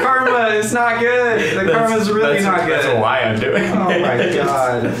it. The karma is not good. The karma's really not good. That's why I'm doing it. Oh my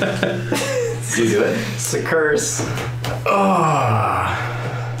god. Did you do it? It's a curse. Oh.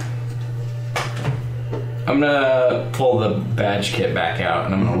 I'm gonna pull the badge kit back out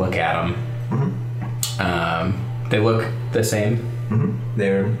and I'm gonna look at them. They look the same. Mm-hmm.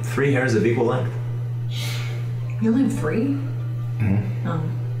 They're 3 hairs of equal length. You only have 3? Mm-hmm. I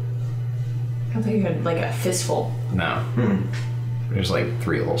thought you had like a fistful. No. There's like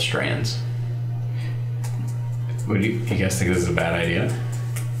 3 little strands. Would you guys think this is a bad idea?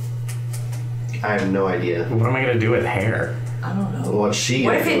 I have no idea. What am I gonna do with hair? I don't know. What's she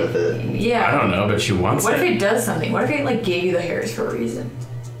What gonna if do with it? Yeah. I don't know, but she wants What it. if it does something? What if it like gave you the hairs for a reason?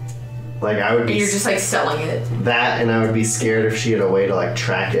 Like I would And be you're just like selling it. that, and I would be scared if she had a way to like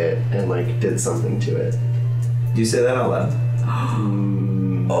track it and like did something to it. Do you say that out loud?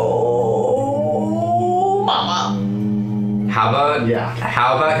 Oh, mama. How about Yeah.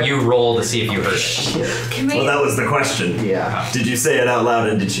 How about you roll to see if you heard it? Can we? Well, that was the question. Yeah. Did you say it out loud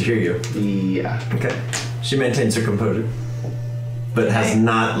and did she hear you? Yeah. Okay. She maintains her composure, but has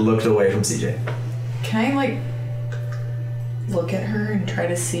not looked away from CJ. Can I like look at her and try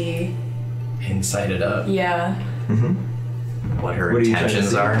to see? Inside it up. Yeah. What her What are you trying to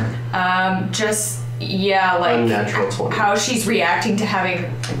intentions see? are? Just yeah, like Unnatural 20. how she's reacting to having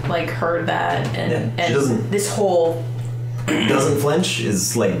like heard that and, Yeah, she and doesn't- this whole. Doesn't flinch,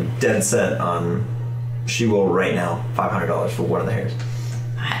 is like dead set on she will right now $500 for one of the hairs.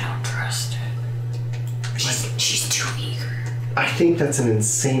 I don't trust her. She's too eager. I think that's an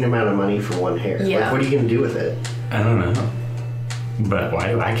insane amount of money for one hair. Yeah. Like, what are you gonna do with it? I don't know. But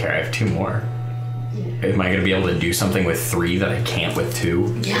why do I care? I have 2 more. Am I gonna be able to do something with 3 that I can't with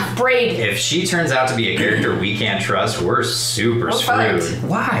 2? Yeah, braid. If she turns out to be a character we can't trust, we're super We're screwed. fucked.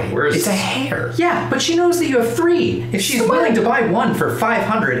 Why? Where's- It's a hair. Yeah, but she knows that you have 3. If she's willing to buy one for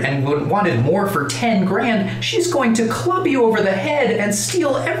 500 and wanted more for 10 grand, she's going to club you over the head and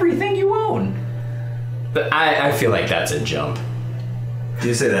steal everything you own. But I feel like that's a jump. Do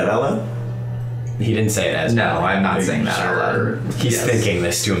you say that out loud? He didn't say it as No, Bentley. I'm not saying that out loud. He's thinking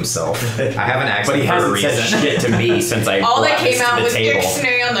this to himself. I have an accent But he for a hasn't said reason. shit to me since I All that brought this came to out the was table.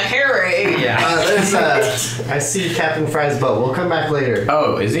 dictionary on the Harry. Yeah. There's I see Captain Fry's boat. We'll come back later.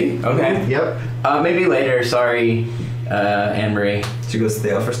 Oh, is he? Okay. Yep. Maybe later. Sorry, Anne Marie. She goes to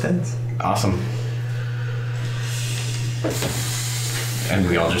the offer stand. Awesome. And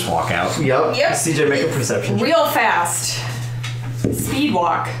we all just walk out. Yep. Yep. CJ, make a perception check. Real fast. Speed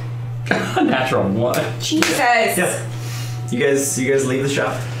walk. Natural one. Jesus. Yeah. You guys leave the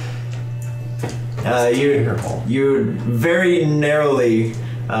shop. You very narrowly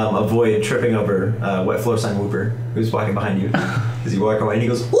avoid tripping over Wet Floor Sign Whooper, who's walking behind you. As you walk away, and he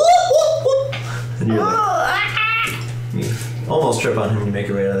goes, whoop, whoop, whoop. And you're like, you almost trip on him when you make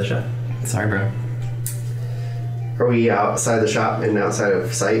your way out of the shop. Sorry, bro. Are we outside the shop and outside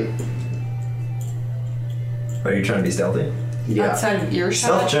of sight? Are you trying to be stealthy? Yeah. Outside of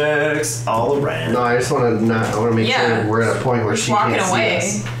earshot. Stealth checks all around. No, I just want to not. I want to make Yeah. sure we're at a point where Just she walking can't away.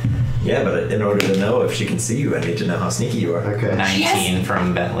 see us. Yeah, but in order to know if she can see you, I need to know how sneaky you are. Okay. 19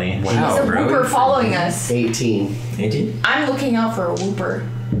 from Bentley. He's a whooper following us. 18. 18? I'm looking out for a whooper.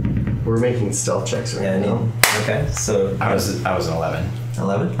 We're making stealth checks right Yeah, now. okay, so I was an 11.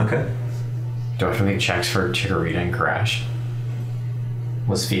 11? Okay. Do I have to make checks for Chikorita and Crash?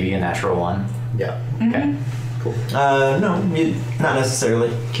 Was Phoebe a natural one? Yeah. Okay. No, not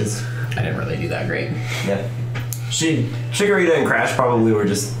necessarily, because, I didn't really do that great. yeah. Chikorita and Crash probably were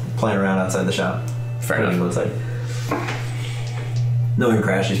just playing around outside the shop. Fair Playing enough. outside. Knowing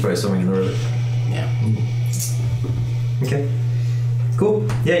Crash, he's probably swimming in the river. Yeah. Okay. Cool.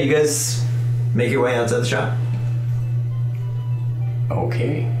 Yeah, you guys make your way outside the shop.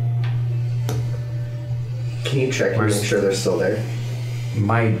 Okay. Can you check and Where's- make sure they're still there?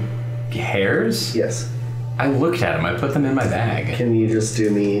 My hairs? Yes. I looked at them. I put them in my bag. Can you just do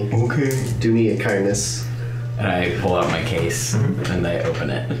me a kindness? And I pull out my case and I open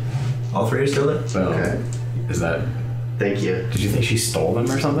it. All three are still there? So, Okay. is that... Thank you. Did you think she stole them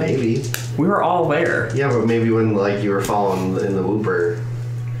or something? Maybe. We were all there. Yeah, but maybe when like you were following in the whooper.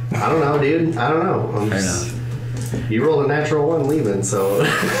 I don't know, dude. I don't know. Fair enough. You rolled a natural one leaving, so.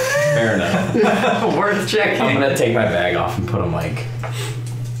 Fair enough. Worth checking. I'm gonna take my bag off and put them like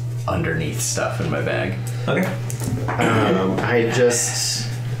underneath stuff in my bag. Okay.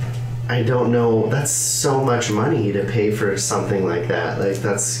 I don't know. That's so much money to pay for something like that. Like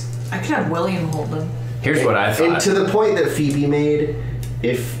that's. I could have William hold them. Here's what I And thought. to the point that Phoebe made,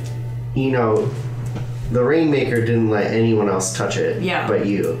 if the Rainmaker didn't let anyone else touch it, Yeah. but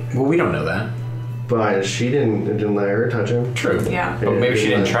you. Well, we don't know that. But she didn't let her touch him. True. Yeah. But maybe she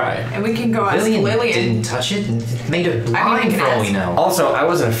didn't try. And we can go ask Lillian Lillian. didn't touch it and made a line can for all we ask. know. Also, I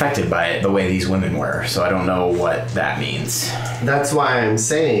wasn't affected by it the way these women were, so I don't know what that means. That's why I'm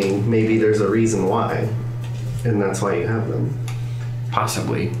saying maybe there's a reason why. And that's why you have them.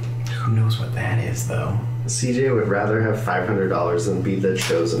 Possibly. Who knows what that is, though? CJ would rather have $500 than be the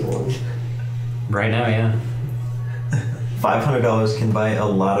chosen one. Right now, yeah. $500 can buy a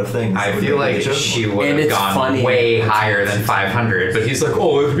lot of things. I That would feel make like it just- she would And have it's gone funny. way It's- higher than 500, but he's like,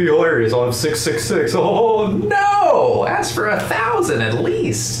 oh, it'd be hilarious. I'll have 666. Oh no! Ask for 1,000 at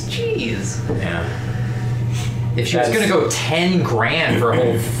least. Jeez. Yeah. If she was That's- gonna go 10 grand for a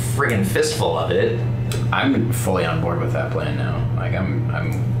whole friggin' fistful of it, I'm fully on board with that plan now. Like, I'm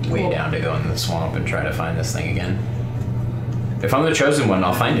way Cool. down to go in the swamp and try to find this thing again. If I'm the chosen one,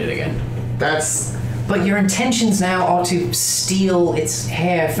 I'll find it again. That's. But your intentions now are to steal its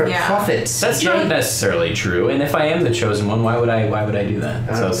hair for Yeah. profit. That's CJ. not necessarily true. And if I am the chosen one, why would I do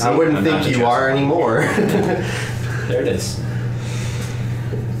that? See, I wouldn't I'm not think the you are chosen anymore. one. There it is.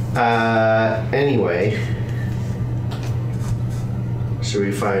 Anyway. Should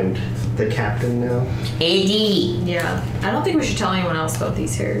we find the captain now? AD. Yeah. I don't think we should tell anyone else about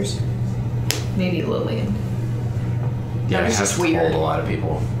these hairs. Maybe Lillian. Yeah, was I have just told weird. a lot of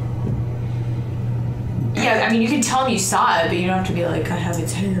people. Yeah, I mean, you can tell them you saw it, but you don't have to be like, I have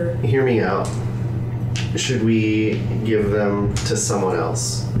its hair. Hear me out. Should we give them to someone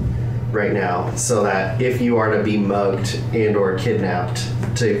else right now so that if you are to be mugged and or kidnapped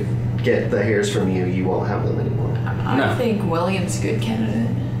to get the hairs from you, you won't have them anymore? I No. think William's a good candidate.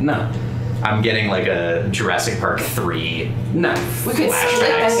 No. I'm getting like a Jurassic Park 3. No. We could split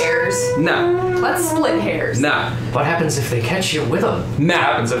the hairs. No. Let's split hairs. No. What happens if they catch you with them? What No.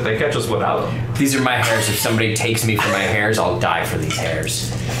 happens if they catch us without them? These are my hairs. If somebody takes me for my hairs, I'll die for these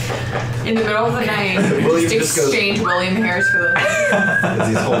hairs. In the middle of the night, William just just goes- exchange William hairs for them. Because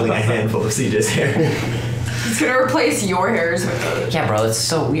he's holding a handful of CJ's hair. He's gonna replace your hairs with those. Yeah, bro, that's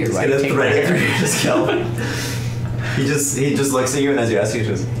so weird. Why Get do a you take thread my through hair? your scalp. He just looks at you, and as you ask, he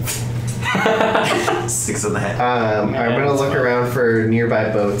just. 6.5. I'm gonna look around for nearby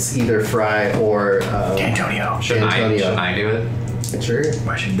boats, either Fry or Antonio. Shouldn't Antonio. I do it? Sure.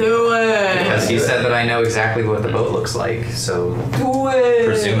 Do it. Because he said that I know exactly what the boat looks like, so Do it.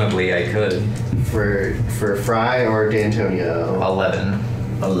 presumably I could. For Fry or D'Antonio. 11.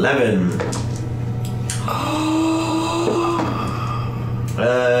 11.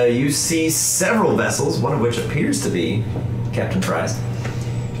 You see several vessels, one of which appears to be Captain Fry's.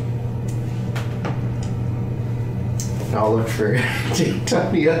 I'll look for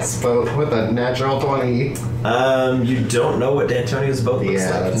D'Antonio's boat with a natural 20. You don't know what D'Antonio's boat looks Yeah,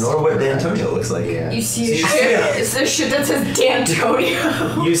 like, that's nor what correct. D'Antonio looks like. Yeah. You see a ship? It's a ship that says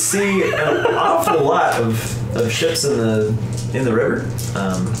D'Antonio. You see an awful lot of ships in the river,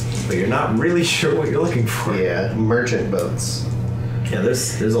 but you're not really sure what you're looking for. Yeah, merchant boats. Yeah,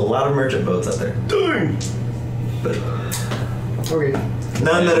 there's a lot of merchant boats out there. Dang! But Okay.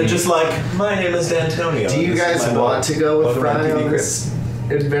 none that are just like, my name is D'Antonio. Do you this is guys my boat. want to go with Welcome to Fry TV on Grip. this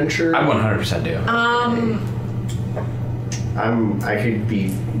adventure? I 100% do. I could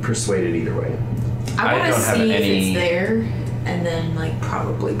be persuaded either way. I I want to don't have see if any- it's there, and then like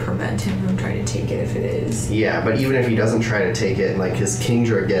probably prevent him from trying to take it if it is. Yeah, but even if he doesn't try to take it and like his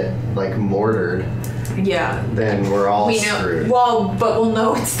Kingdra get like mortared, Yeah. then we're all We know. screwed. Well, but we'll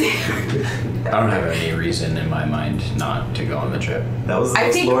know it's there. I don't have any reason in my mind not to go on the trip. That was the I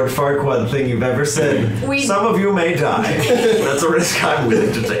most think- Lord Farquaad thing you've ever said. We- Some of you may die. That's a risk I'm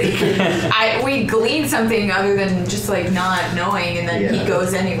willing to take. We glean something other than just like not knowing, and then Yeah. he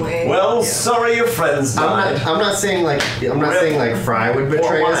goes anyway. Well, sorry your friends died. I'm not saying like Fry would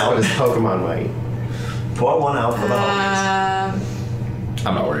betray Pour one us, out. but his Pokemon might. Pour one out for the homies.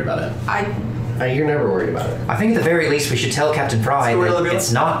 I'm not worried about it. You're never worried about it. I think at the very least we should tell Captain Fry So we're that looking-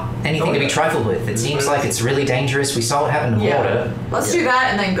 it's not anything to be trifled with. It seems like it's really dangerous. We saw what happened in Yeah. water. Let's do that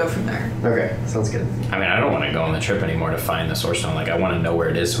and then go from there. Okay, sounds good. I mean, I don't want to go on the trip anymore to find the Source Stone. Like, I want to know where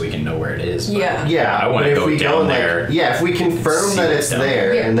it is so we can know where it is. but- Yeah. Yeah, I wanna but if go we down and, like, there, yeah, if we confirm see that what's it's down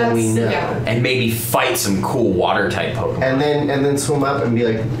there, Yeah, and then we know, that's- yeah. And maybe fight some cool water type Pokemon. and then swim up and be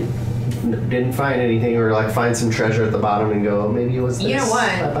like, didn't find anything, or like find some treasure at the bottom and go, maybe it was this. You know what?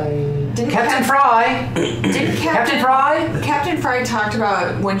 Bye-bye. Didn't Captain Fry! Didn't Captain Fry! Captain Fry talked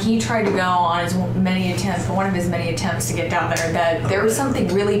about when he tried to go on his many attempts, one of his many attempts to get down there, that there was something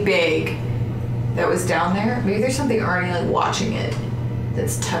really big that was down there. Maybe there's something already like watching it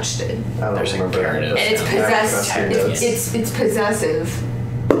that's touched it, I don't There's a remember. Gyarados. and it's Yeah. possessed. It's possessive.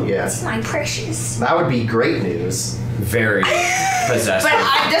 Yeah, It's my precious. that would be great news. Very possessive. But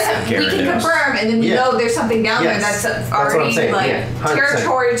I doesn't. We can Gyarados. confirm, and then we Yeah. know there's something down Yes. there that's That's what I'm already saying, like yeah,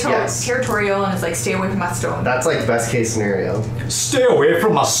 100%. Yes. territorial, and it's like stay away from my stone. That's like best case scenario. Stay away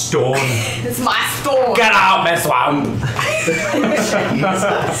from my stone. It's my stone. Get out, my swamp.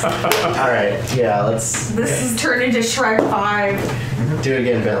 All right, yeah, let's This is turned into Shrek 5. do it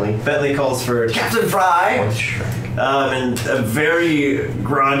again, Bentley. Bentley calls for Captain Fry. And a very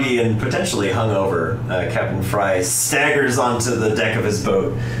groggy and potentially hungover Captain Fry staggers onto the deck of his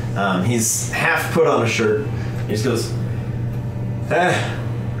boat. He's half put on a shirt. He just goes,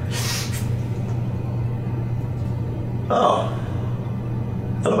 Oh.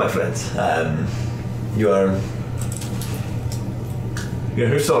 Hello, my friends. You're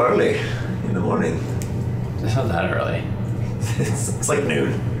here so early in the morning. It's not that early. It's like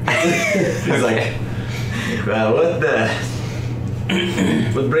noon. He's like, well,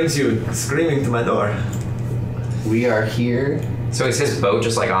 what brings you screaming to my door? We are here. So is his boat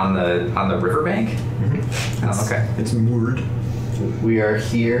just like on the riverbank? Mm-hmm. Oh, okay. It's moored. We are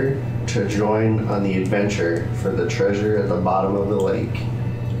here to join on the adventure for the treasure at the bottom of the lake.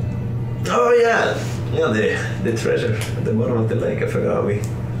 Oh yeah, the treasure at the bottom of the lake. I forgot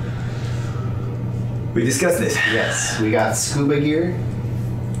we discussed this. Yes, we got scuba gear.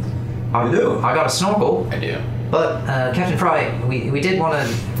 I do? I got a snorkel. I do. But, Captain Fry, we did want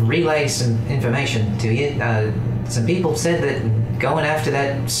to relay some information to you. Some people said that going after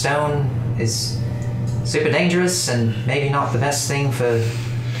that stone is super dangerous and maybe not the best thing for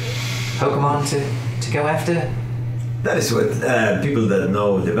Pokemon to go after. That is what people that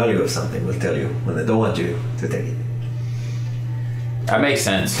know the value of something will tell you when they don't want you to take it. That makes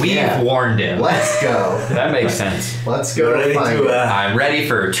sense. We've Yeah. warned him. Let's go. That makes sense. Let's You're go ready find to. it. I'm ready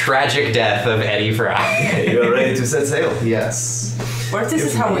for tragic death of Eddie Fry. You are ready to set sail. Yes. What if this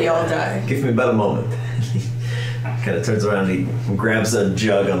is how we all die? Give me about a moment. Kind of turns around. He grabs a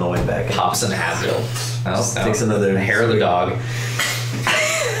jug on the way back. Pops an Advil. Just takes another The hair of the dog.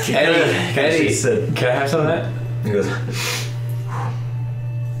 Eddie, She said, can I have some of that? he goes,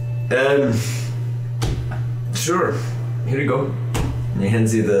 sure. Here you go. And he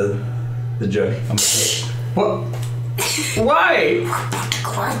hands you the the jug. What? Why?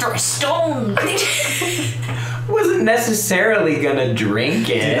 Go after a stone. Wasn't necessarily gonna drink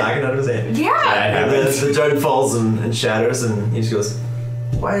He's it. knocking out of his hand. Yeah. And the jug falls and shatters, and he just goes,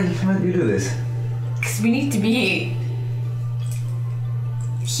 why do you do this? Because we need to be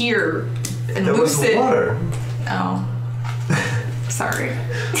here and That was lucid. water. Oh. Sorry.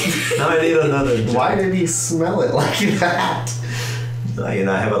 Now I need another jug. Why did he smell it like that? I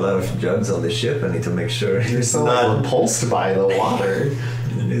have a lot of jugs on the ship. I need to make sure You're it's so not, repulsed by the water.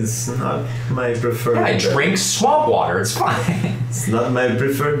 it's not my preferred I drink swamp water. It's fine. It's not my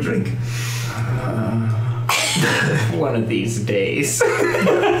preferred drink. One of these days.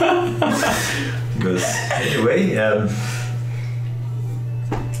 Because anyway,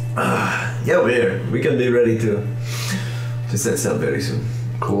 we can be ready to set sail very soon.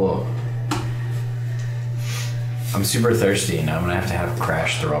 Cool. I'm super thirsty and I'm gonna have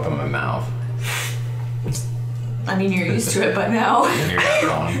Crash throw up in my mouth. I mean, you're used to it by now. You're not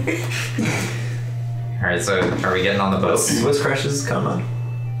wrong. All right, so are we getting on the boat? What's Crash's con on?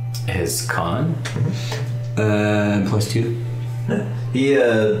 His con? +2. He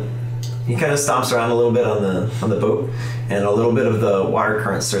kind of stomps around a little bit on the boat, and a little bit of the water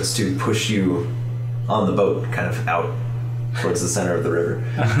current starts to push you on the boat, kind of out towards the center of the river.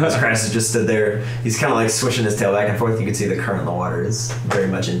 As Crash has just stood there, he's kind of like swishing his tail back and forth. You can see the current in the water is very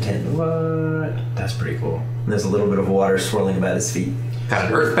much in tandem. What? That's pretty cool. And there's a little bit of water swirling about his feet. Got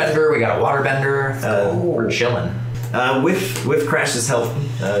an earthbender. We got a waterbender. We're chilling. With Crash's help,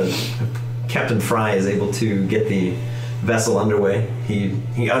 Captain Fry is able to get the vessel underway.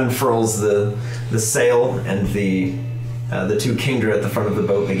 He unfurls the sail, and the two Kingdra at the front of the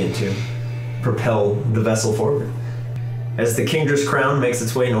boat begin to propel the vessel forward. As the Kingdra's crown makes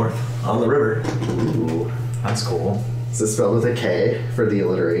its way north on the river. Ooh. That's cool. Is this spelled with a K for the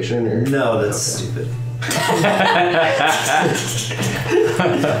alliteration? Or? No, that's stupid.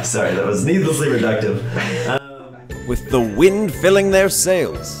 Sorry, that was needlessly reductive. With the wind filling their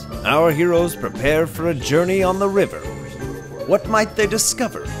sails, our heroes prepare for a journey on the river. What might they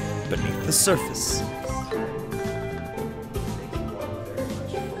discover beneath the surface?